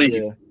 of nobody,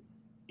 the,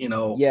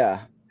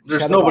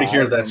 there's kind of nobody a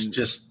here hard that's one.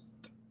 just,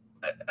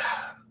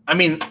 I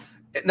mean,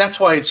 that's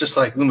why it's just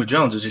like Luma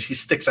Jones is just, he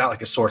sticks out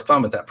like a sore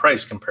thumb at that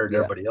price compared to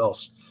everybody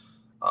else.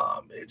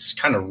 It's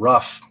kind of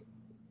rough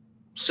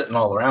sitting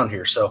all around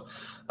here. So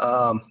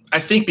I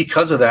think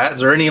because of that,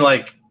 is there any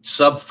like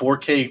sub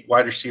 4K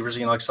wide receivers?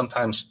 Like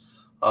sometimes,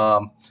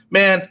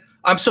 man,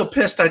 I'm so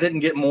pissed I didn't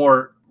get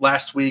more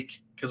last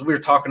week because we were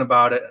talking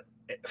about it.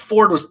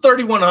 Ford was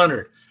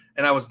 3,100,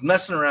 and I was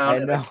messing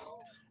around. I know.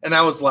 And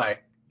I was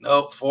like,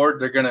 no, Ford,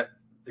 they're gonna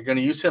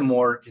use him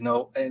more,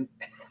 and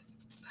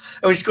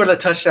he scored that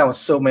touchdown. I was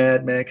so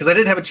mad, man, because I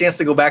didn't have a chance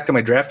to go back to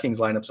my DraftKings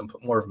lineups and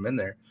put more of them in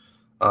there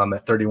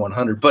at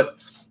 3,100. But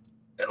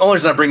the only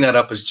reason I bring that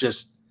up is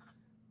just,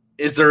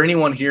 is there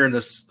anyone here in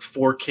this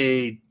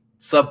 4K,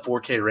 sub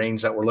 4K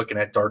range that we're looking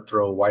at dart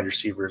throw wide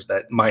receivers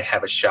that might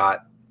have a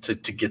shot to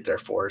get there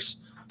for us?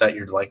 That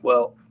you're like,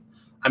 well,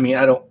 I mean,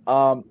 I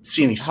don't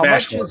see any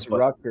smash. How much is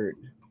Ruckert?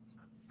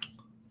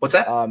 What's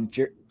that?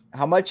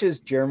 How much is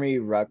Jeremy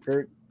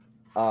Ruckert?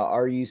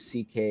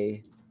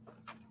 RUCK.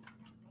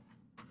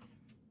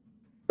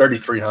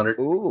 3,300.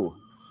 Ooh.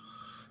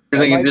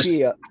 You're thinking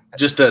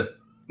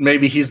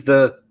maybe he's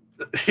the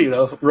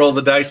roll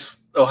the dice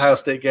Ohio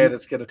State guy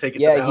that's going to take it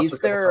to the house.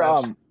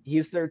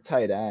 He's their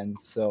tight end.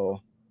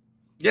 So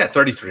yeah,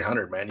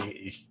 3,300, man.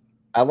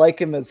 I like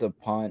him as a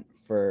punt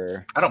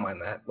for. I don't mind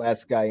that.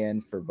 Last guy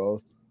in for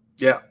both.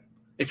 Yeah,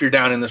 if you're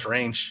down in this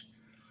range,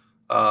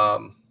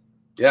 yeah,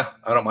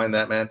 I don't mind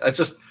that, man. It's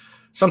just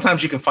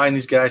sometimes you can find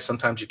these guys,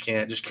 sometimes you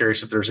can't. Just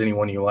curious if there's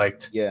anyone you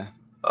liked. Yeah.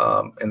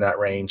 In that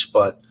range,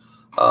 but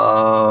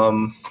yeah,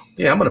 I'm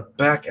going to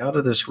back out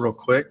of this real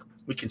quick.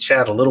 We can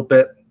chat a little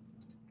bit,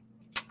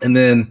 and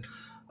then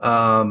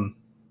I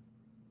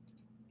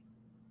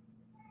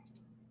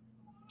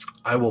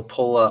will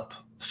pull up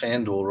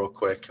FanDuel real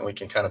quick, and we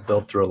can kind of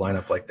build through a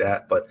lineup like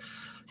that. But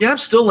yeah, I'm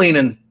still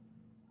leaning.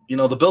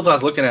 The builds I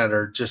was looking at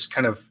are just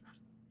kind of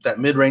that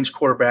mid-range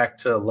quarterback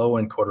to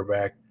low-end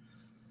quarterback.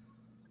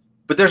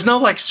 But there's no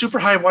like super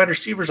high wide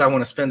receivers I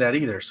want to spend at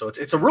either. So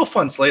it's a real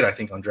fun slate, I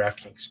think, on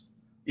DraftKings,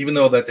 even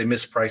though that they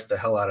mispriced the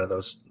hell out of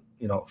those,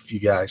 few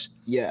guys.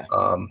 Yeah.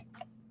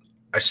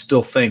 I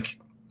still think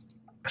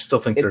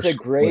there's a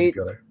great.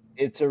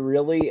 It's a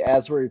really,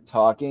 as we're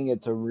talking,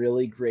 it's a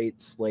really great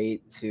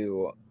slate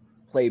to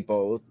play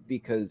both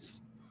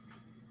because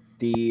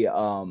the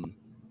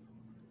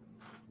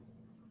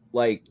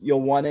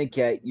you'll want to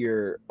get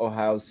your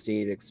Ohio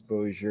State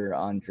exposure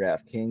on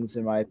DraftKings,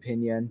 in my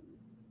opinion.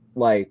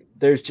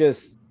 There's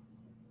just,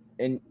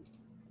 and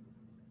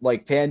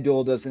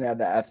FanDuel doesn't have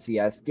the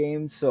FCS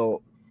games,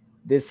 so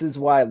this is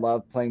why I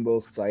love playing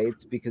both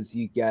sites, because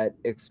you get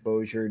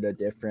exposure to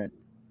different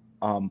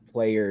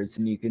players,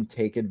 and you can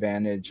take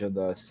advantage of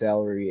the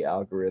salary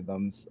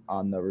algorithms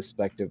on the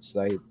respective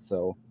sites.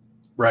 So,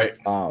 right.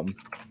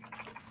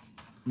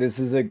 This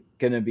is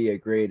going to be a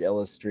great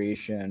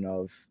illustration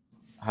of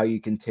how you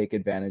can take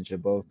advantage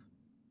of both.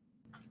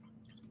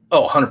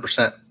 Oh,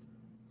 100%.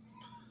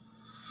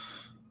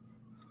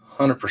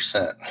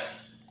 100%.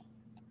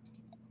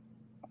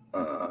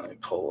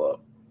 Pull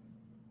up.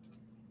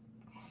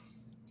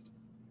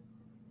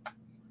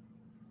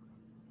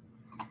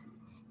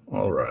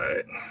 All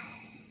right.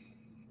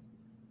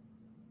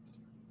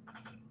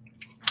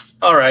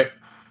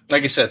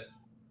 Like I said,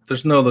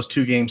 there's those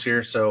 2 games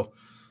here, so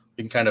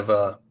we can kind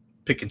of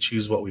pick and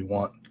choose what we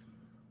want.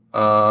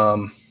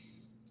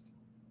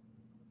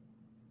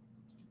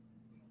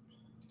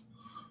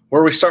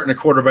 Where are we starting a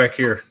quarterback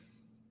here?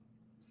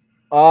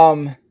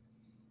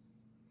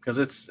 Because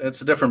it's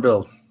a different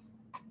build.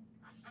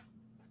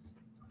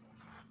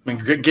 I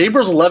mean,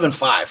 Gabriel's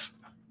 11.5.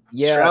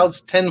 Yeah.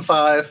 Stroud's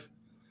 10.5.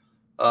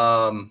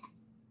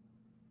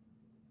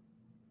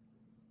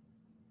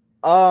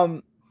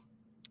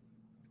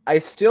 I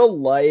still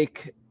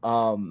like.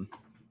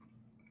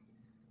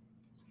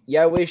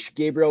 Yeah, I wish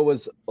Gabriel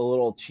was a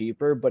little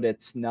cheaper, but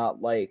it's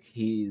not like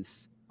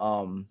he's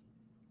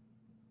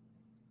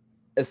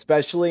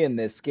especially in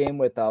this game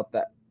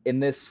in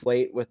this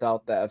slate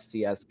without the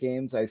FCS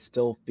games, I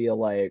still feel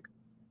like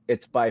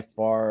it's by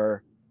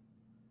far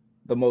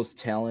the most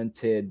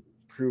talented,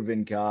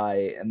 proven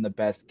guy and the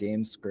best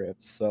game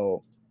scripts.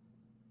 So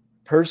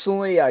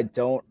personally,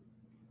 I'll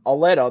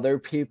let other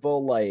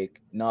people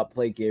not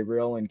play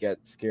Gabriel and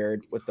get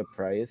scared with the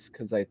price,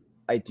 because I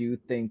do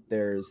think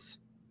there's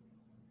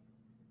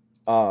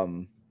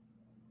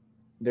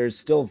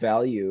still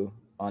value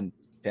on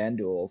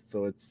FanDuel.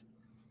 So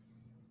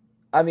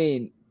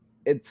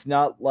it's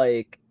not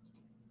like,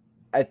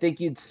 I think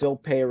you'd still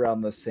pay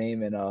around the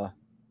same in a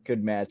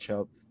good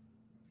matchup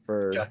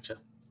for. Gotcha.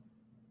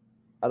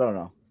 I don't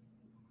know.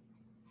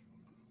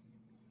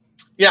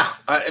 Yeah,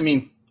 I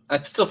mean,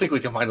 I still think we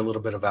can find a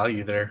little bit of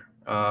value there.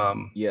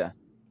 Yeah.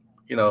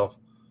 You know,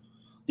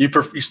 you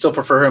still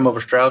prefer him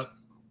over Stroud?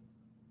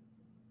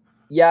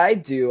 Yeah, I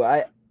do.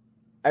 I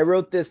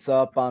wrote this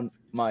up on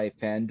my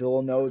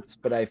FanDuel notes,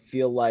 but I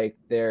feel like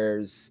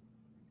there's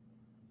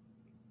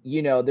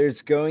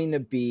going to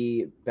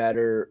be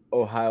better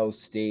Ohio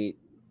State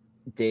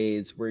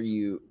days where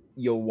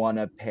you'll want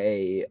to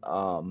pay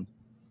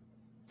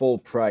full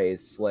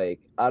price. Like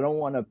I don't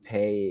want to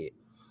pay.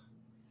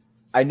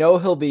 I know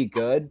he'll be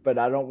good, but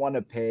I don't want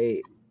to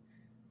pay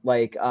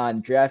like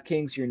on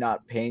DraftKings. You're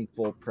not paying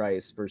full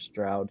price for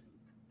Stroud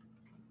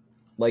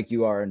like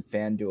you are in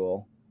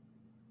FanDuel.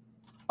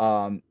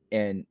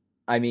 And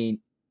I mean,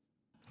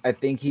 I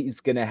think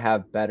he's gonna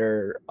have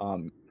better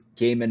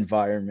game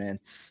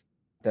environments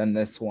than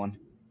this one.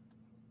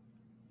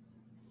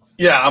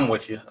 Yeah, I'm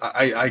with you.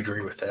 I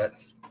agree with that.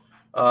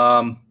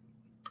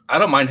 I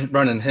don't mind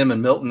running him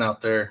and Milton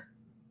out there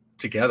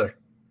together,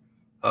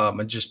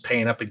 and just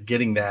paying up and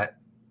getting that,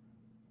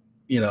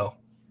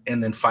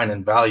 and then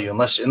finding value.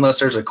 Unless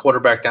there's a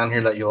quarterback down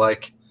here that you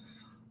like,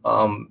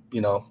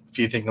 if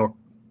you think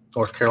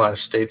North Carolina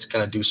State's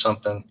going to do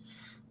something,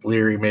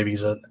 Leary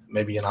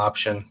maybe an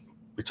option.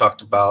 We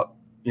talked about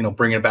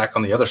bringing it back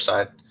on the other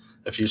side.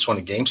 If you just want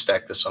to game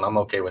stack this one, I'm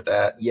okay with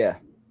that. Yeah.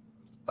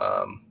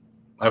 I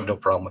have no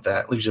problem with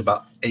that. Leaves you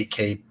about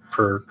 8K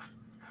per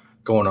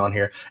going on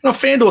here.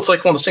 FanDuel, it's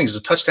like one of those things.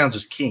 The touchdowns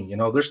is king.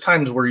 There's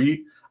times where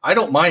I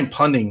don't mind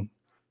punting.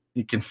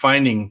 You can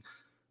finding,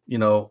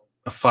 a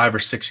 5 or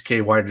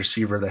 6K wide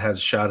receiver that has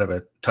a shot of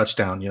a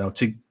touchdown.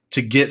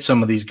 To get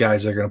some of these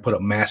guys that are going to put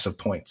up massive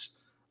points.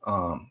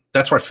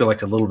 That's where I feel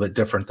like a little bit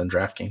different than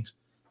DraftKings.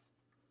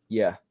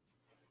 Yeah.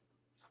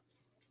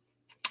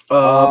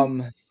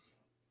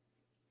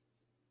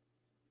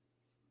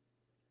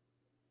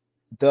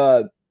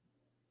 The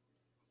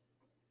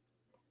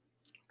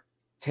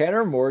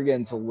Tanner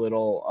Morgan's a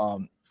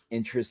little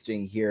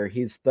interesting here.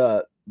 He's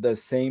the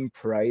same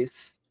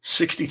price.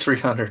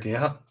 6,300,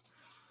 yeah.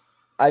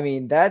 I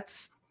mean,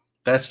 that's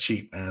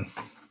cheap, man.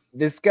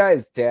 This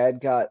guy's dad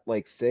got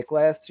like sick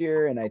last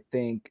year, and I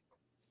think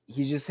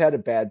he just had a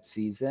bad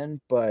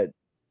season, but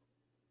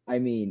I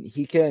mean,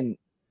 he can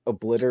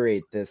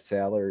obliterate this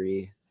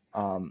salary.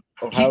 Ohio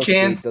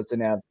State doesn't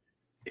have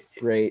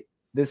great.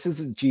 This is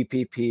a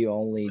GPP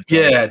only.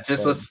 Yeah,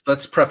 just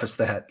let's preface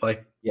that.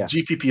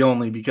 GPP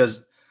only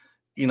because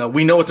we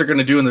know what they're going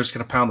to do and they're just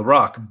going to pound the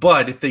rock.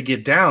 But if they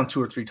get down 2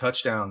 or 3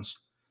 touchdowns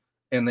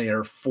and they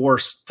are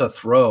forced to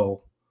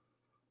throw,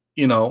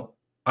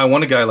 I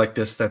want a guy like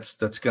this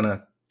that's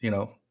going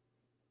to,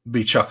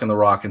 be chucking the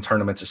rock in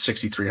tournaments at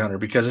 6,300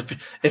 because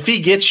if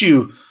he gets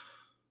you,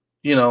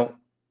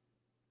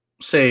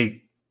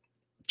 say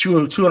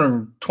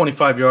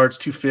 225 yards,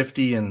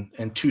 250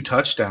 and 2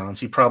 touchdowns,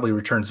 he probably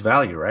returns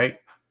value, right?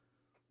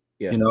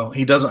 Yeah.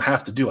 He doesn't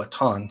have to do a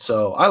ton.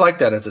 So I like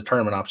that as a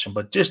tournament option,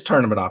 but just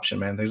tournament option,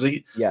 man.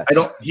 Yes.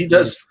 Don't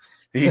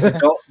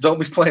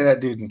be playing that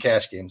dude in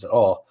cash games at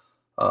all.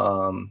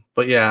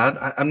 But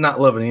yeah, I'm not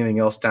loving anything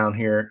else down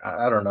here.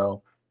 I don't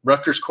know.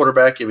 Rutgers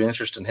quarterback, you have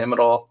interest in him at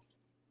all?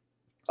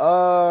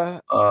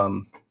 I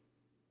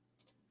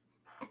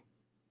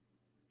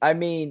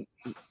mean,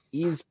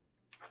 he's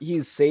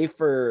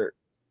safer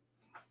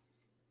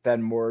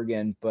than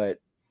Morgan, but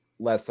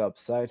less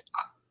upside.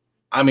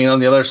 I mean, on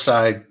the other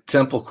side,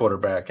 Temple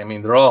quarterback. I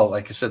mean, they're all,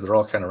 like I said, they're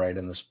all kind of right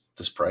in this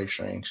price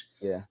range.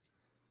 Yeah.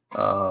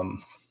 I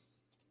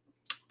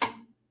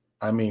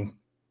mean,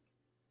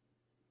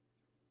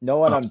 no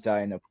one I'm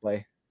dying to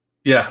play.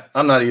 Yeah,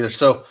 I'm not either.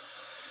 So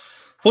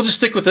we'll just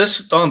stick with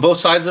this on both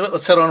sides of it.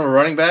 Let's head on to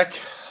running back.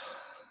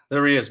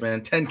 There he is,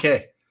 man.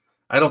 10K.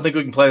 I don't think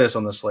we can play this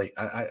on this slate.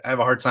 I have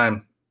a hard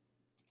time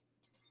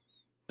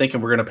thinking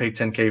we're going to pay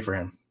 10K for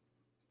him.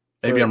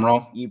 Maybe I'm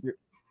wrong.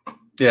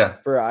 Yeah.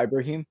 For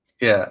Ibrahim?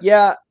 Yeah.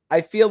 Yeah,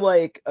 I feel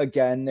like,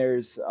 again,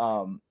 there's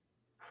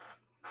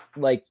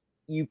like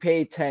you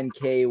pay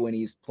 10K when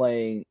he's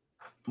playing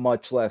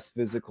much less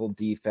physical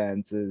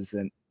defenses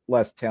and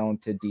less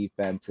talented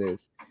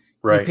defenses.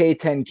 Right. You pay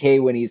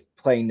 10K when he's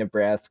playing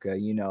Nebraska,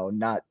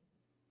 not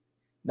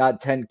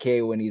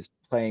 10K when he's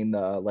playing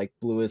the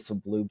bluest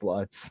of blue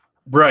bloods.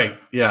 Right.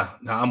 Yeah.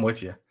 No, I'm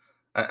with you.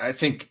 I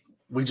think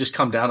we just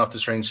come down off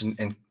this range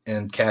and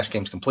cash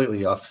games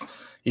completely off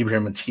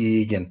Ibrahim and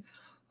Teague and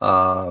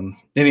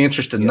any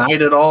interest in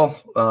Knight at all?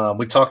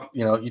 We talked,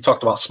 you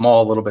talked about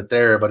Small a little bit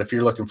there, but if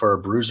you're looking for a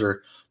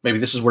bruiser, maybe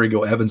this is where you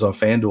go Evans on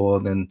FanDuel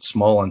and then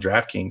Small on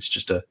DraftKings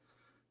just to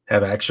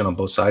have action on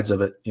both sides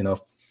of it.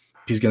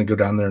 He's going to go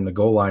down there in the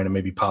goal line and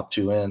maybe pop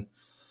 2 in.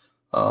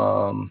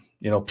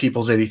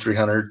 People's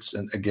 8,300s,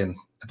 and again,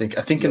 I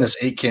think in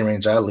this 8K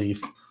range I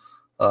leave.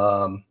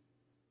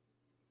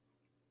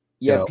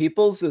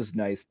 Peoples is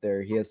nice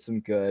there. He has some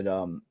good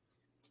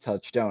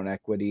touchdown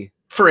equity.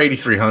 For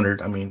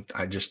 8,300, I mean,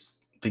 I just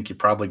think you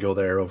probably go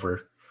there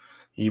over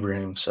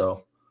Ibrahim.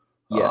 So,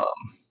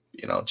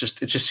 it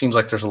just seems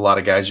like there's a lot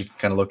of guys you can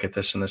kind of look at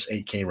this in this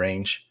 8K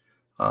range.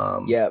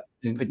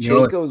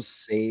 Pacheco's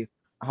safe.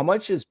 How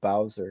much is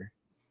Bowser?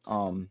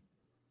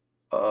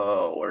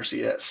 Oh, where's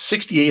he at?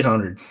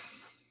 6,800.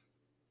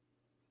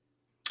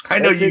 I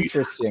know That's you.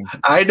 interesting.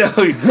 I know.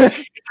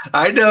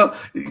 I know.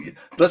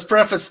 Let's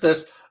preface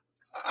this.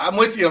 I'm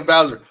with you on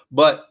Bowser,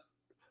 but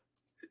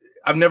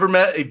I've never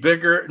met a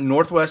bigger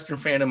Northwestern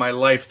fan in my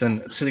life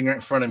than sitting right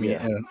in front of me,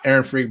 and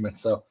Aaron Friedman.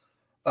 So,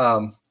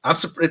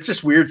 it's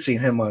just weird seeing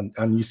him on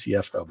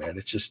UCF though, man.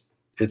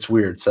 It's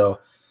weird. So,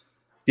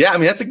 yeah, I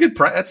mean that's a good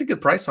price. That's a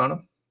good price on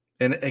him.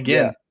 And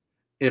again,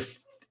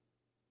 if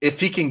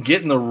he can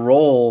get in the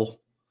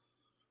role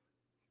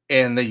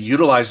and they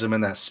utilize him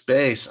in that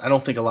space, I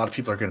don't think a lot of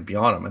people are going to be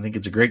on him. I think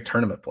it's a great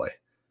tournament play.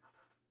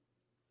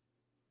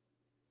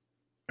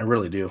 I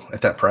really do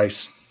at that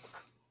price.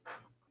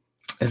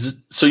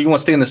 So you want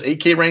to stay in this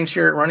 8K range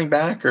here at running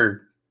back,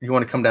 or you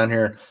want to come down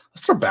here?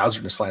 Let's throw Bowser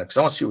in this lineup because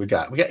I want to see what we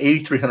got. We got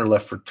 8,300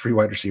 left for 3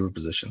 wide receiver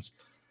positions.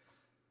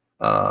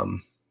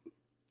 You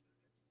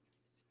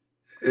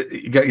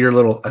got your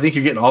little. I think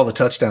you're getting all the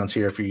touchdowns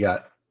here if you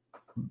got.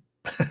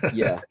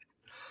 Yeah.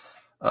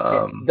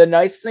 The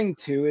nice thing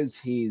too is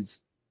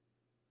he's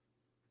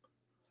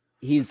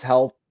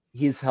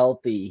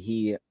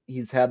healthy.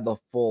 He's had the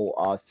full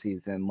off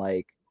season.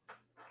 Like,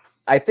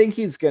 I think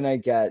he's gonna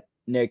get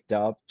nicked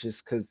up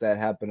just because that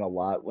happened a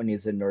lot when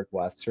he's in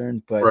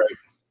Northwestern, but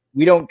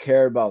we don't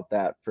care about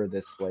that for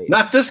this slate.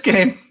 Not this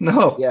game.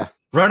 No. Yeah.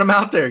 Run him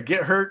out there.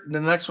 Get hurt in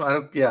the next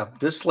one.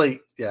 This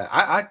slate. Yeah,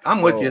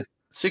 I'm with you.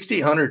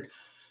 6,800.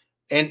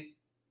 And,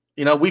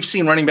 we've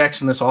seen running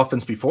backs in this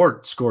offense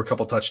before score a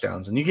couple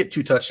touchdowns. And you get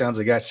 2 touchdowns,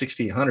 a guy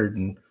 6,800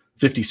 and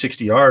 50,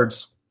 60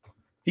 yards.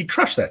 He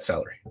crushed that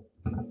salary.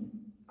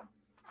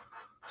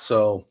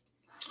 So,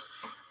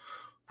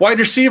 wide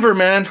receiver,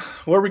 man.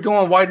 Where are we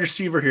going wide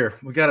receiver here?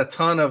 We got a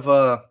ton of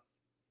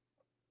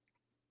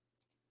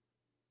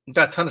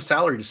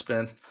salary to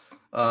spend.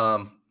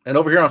 And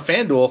over here on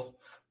FanDuel,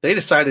 they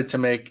decided to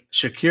make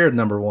Shakir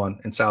number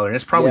 1 in salary. And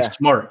it's probably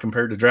smart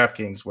compared to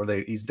DraftKings,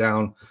 where he's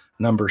down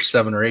number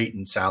 7 or 8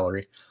 in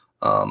salary.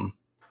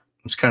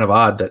 It's kind of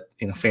odd that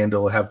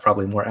FanDuel will have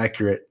probably more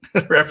accurate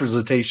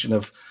representation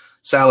of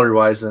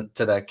salary-wise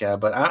to that guy.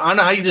 But I don't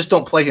know how you just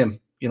don't play him.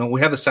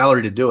 We have the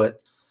salary to do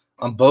it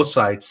on both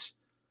sides.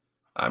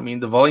 I mean,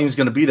 the volume is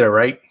going to be there,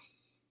 right?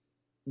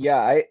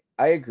 Yeah,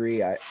 I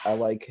agree. I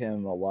like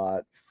him a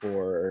lot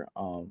for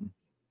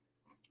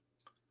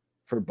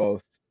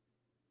both.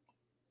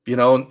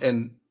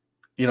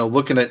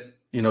 Looking at,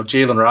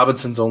 Jalen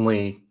Robinson's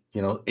only,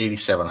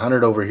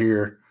 8,700 over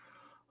here.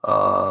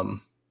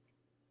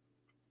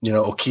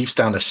 O'Keefe's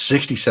down to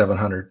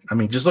 6,700. I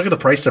mean, just look at the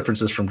price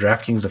differences from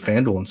DraftKings to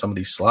FanDuel and some of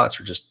these slots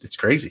are it's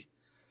crazy.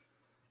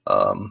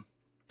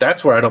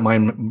 That's where I don't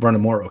mind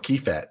running more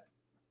O'Keefe at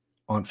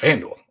on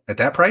FanDuel at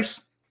that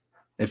price.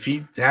 If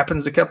he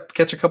happens to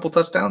catch a couple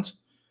touchdowns,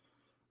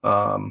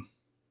 I'd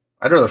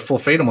rather full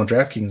fade him on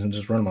DraftKings than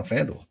just run him on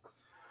FanDuel.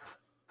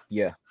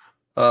 Yeah.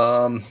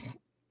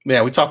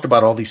 We talked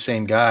about all these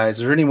same guys.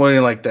 Is there anyone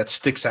like that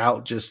sticks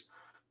out just,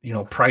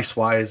 price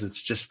wise?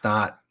 It's just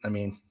not, I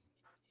mean,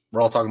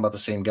 we're all talking about the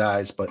same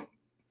guys, but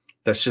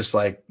that's just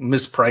like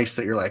mispriced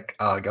that you're like,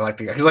 oh, I like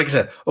the guy. Because like I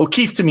said,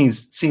 O'Keefe to me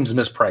seems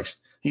mispriced.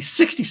 He's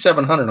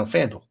 6,700 on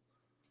FanDuel.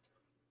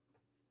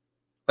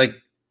 Like,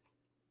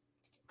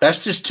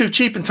 that's just too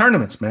cheap in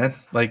tournaments, man.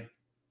 Like,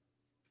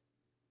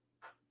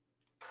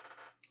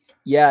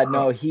 yeah,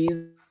 no, he's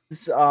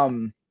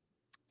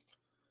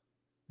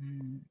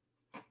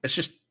it's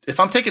just if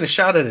I'm taking a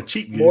shot at a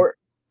cheap more.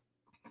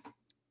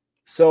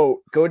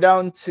 So go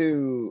down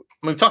to.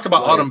 I mean, we talked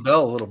about Autumn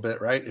Bell a little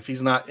bit, right? If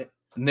he's not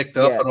nicked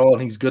up at all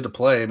and he's good to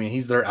play, I mean,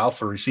 he's their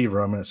alpha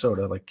receiver on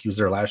Minnesota. Like he was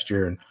there last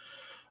year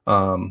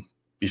and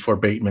before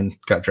Bateman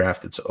got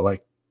drafted. So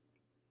like,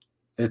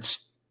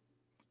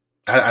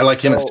 I like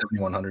him at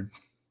 7,100,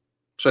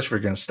 especially if you're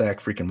going to stack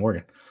freaking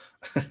Morgan.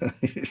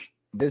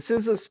 This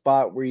is a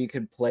spot where you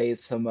could play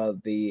some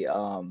of the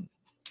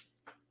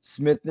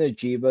Smith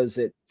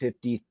Najibas at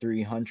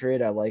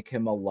 5,300. I like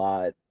him a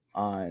lot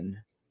on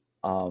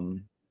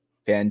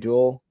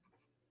FanDuel.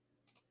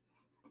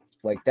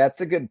 Like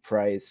that's a good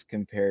price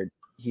compared.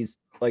 He's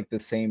like the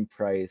same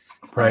price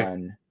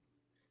on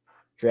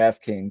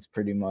DraftKings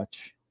pretty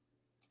much.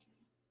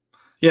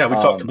 Yeah, we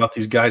talked about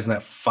these guys in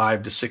that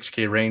 5 to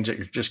 6K range that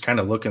you're just kind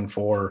of looking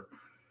for.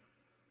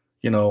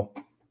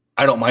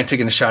 I don't mind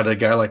taking a shot at a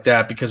guy like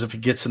that because if he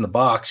gets in the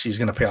box, he's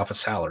going to pay off a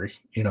salary,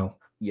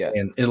 Yeah.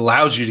 And it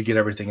allows you to get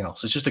everything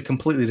else. It's just a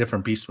completely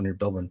different beast when you're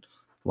building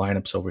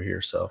lineups over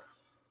here. So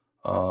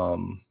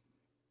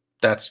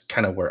that's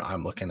kind of where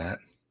I'm looking at.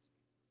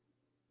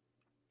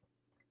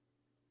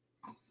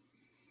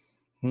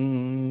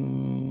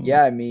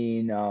 Yeah, I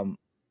mean,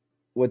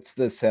 what's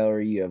the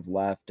salary you have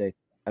left?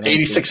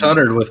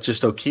 8,600 with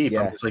just O'Keefe.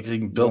 Yeah. It's like you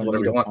can build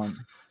whatever you want.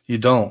 You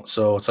don't.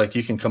 So it's like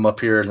you can come up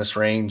here in this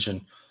range.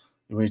 And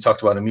when you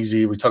talked about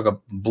Amizi, we talk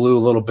about Blue a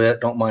little bit.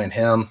 Don't mind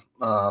him.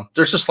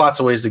 There's just lots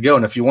of ways to go.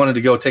 And if you wanted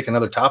to go take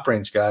another top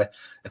range guy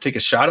and take a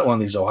shot at one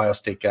of these Ohio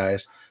State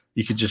guys,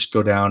 you could just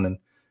go down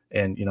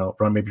and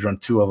run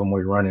 2 of them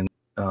where you're running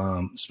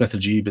Smith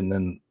Ajib and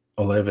then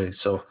Olave.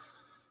 So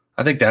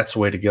I think that's the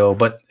way to go.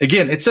 But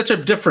again, it's such a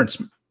difference.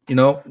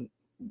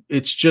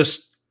 it's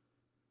just,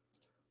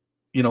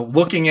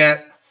 looking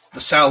at the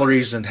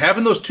salaries and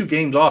having those 2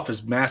 games off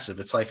is massive.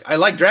 It's like I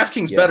like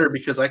DraftKings better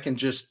because I can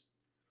just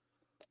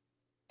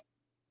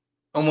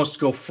almost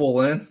go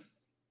full in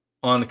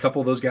on a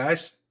couple of those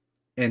guys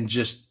and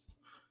just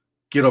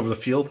get over the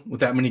field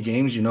with that many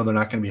games. They're not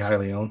going to be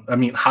highly owned. I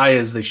mean, high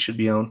as they should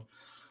be owned.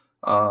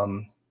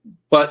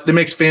 But it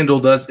makes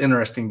FanDuel does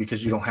interesting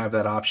because you don't have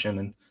that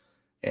option.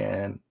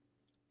 And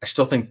I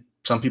still think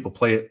some people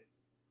play it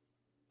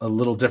a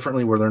little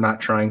differently where they're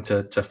not trying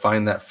to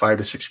find that 5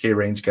 to 6K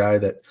range guy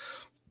that,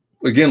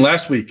 again,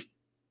 last week,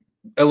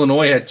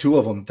 Illinois had 2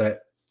 of them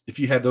that if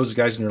you had those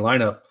guys in your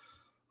lineup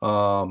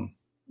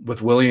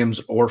with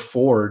Williams or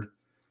Ford,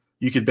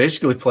 you could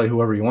basically play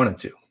whoever you wanted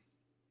to.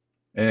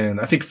 And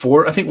I think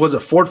Ford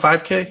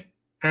 5K,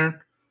 Aaron?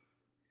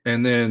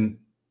 And then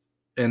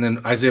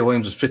Isaiah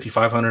Williams was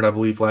 5,500, I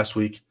believe, last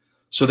week.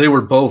 So they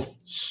were both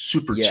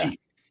super cheap.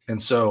 And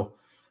so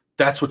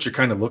that's what you're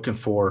kind of looking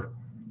for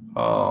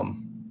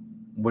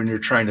when you're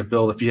trying to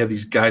build. If you have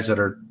these guys that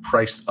are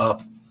priced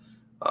up,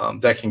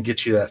 that can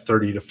get you that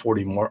 30 to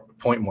 40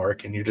 point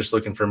mark, and you're just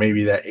looking for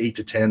maybe that 8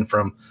 to 10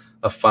 from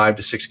a 5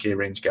 to 6K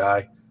range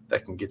guy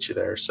that can get you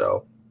there.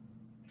 So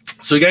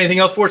you got anything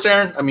else for us,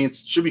 Aaron? I mean, it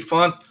should be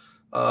fun.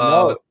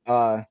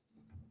 Yeah,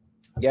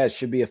 it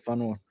should be a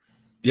fun one.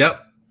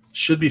 Yep,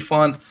 should be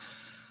fun.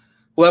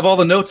 We'll have all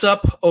the notes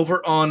up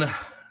over on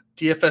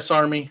DFS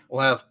Army.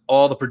 We'll have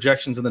all the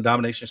projections in the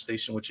Domination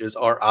Station, which is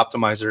our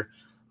optimizer.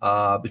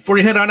 Before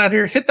you head on out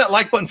here, hit that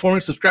like button for me,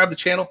 subscribe to the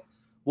channel.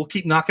 We'll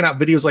keep knocking out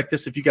videos like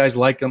this if you guys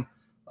like them.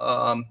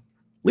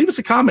 Leave us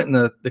a comment in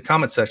the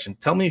comment section.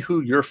 Tell me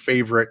who your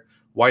favorite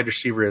wide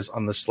receiver is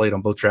on this slate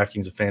on both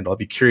DraftKings and FanDuel. I'd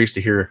be curious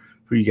to hear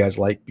who you guys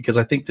like, because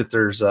I think that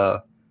there's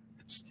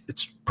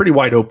it's pretty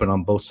wide open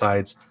on both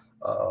sides,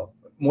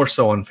 more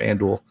so on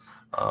FanDuel.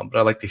 But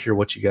I'd like to hear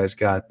what you guys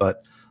got.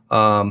 But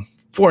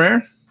for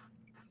Aaron,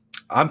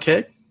 I'm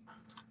Kay.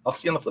 I'll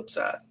see you on the flip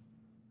side.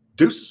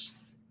 Deuces.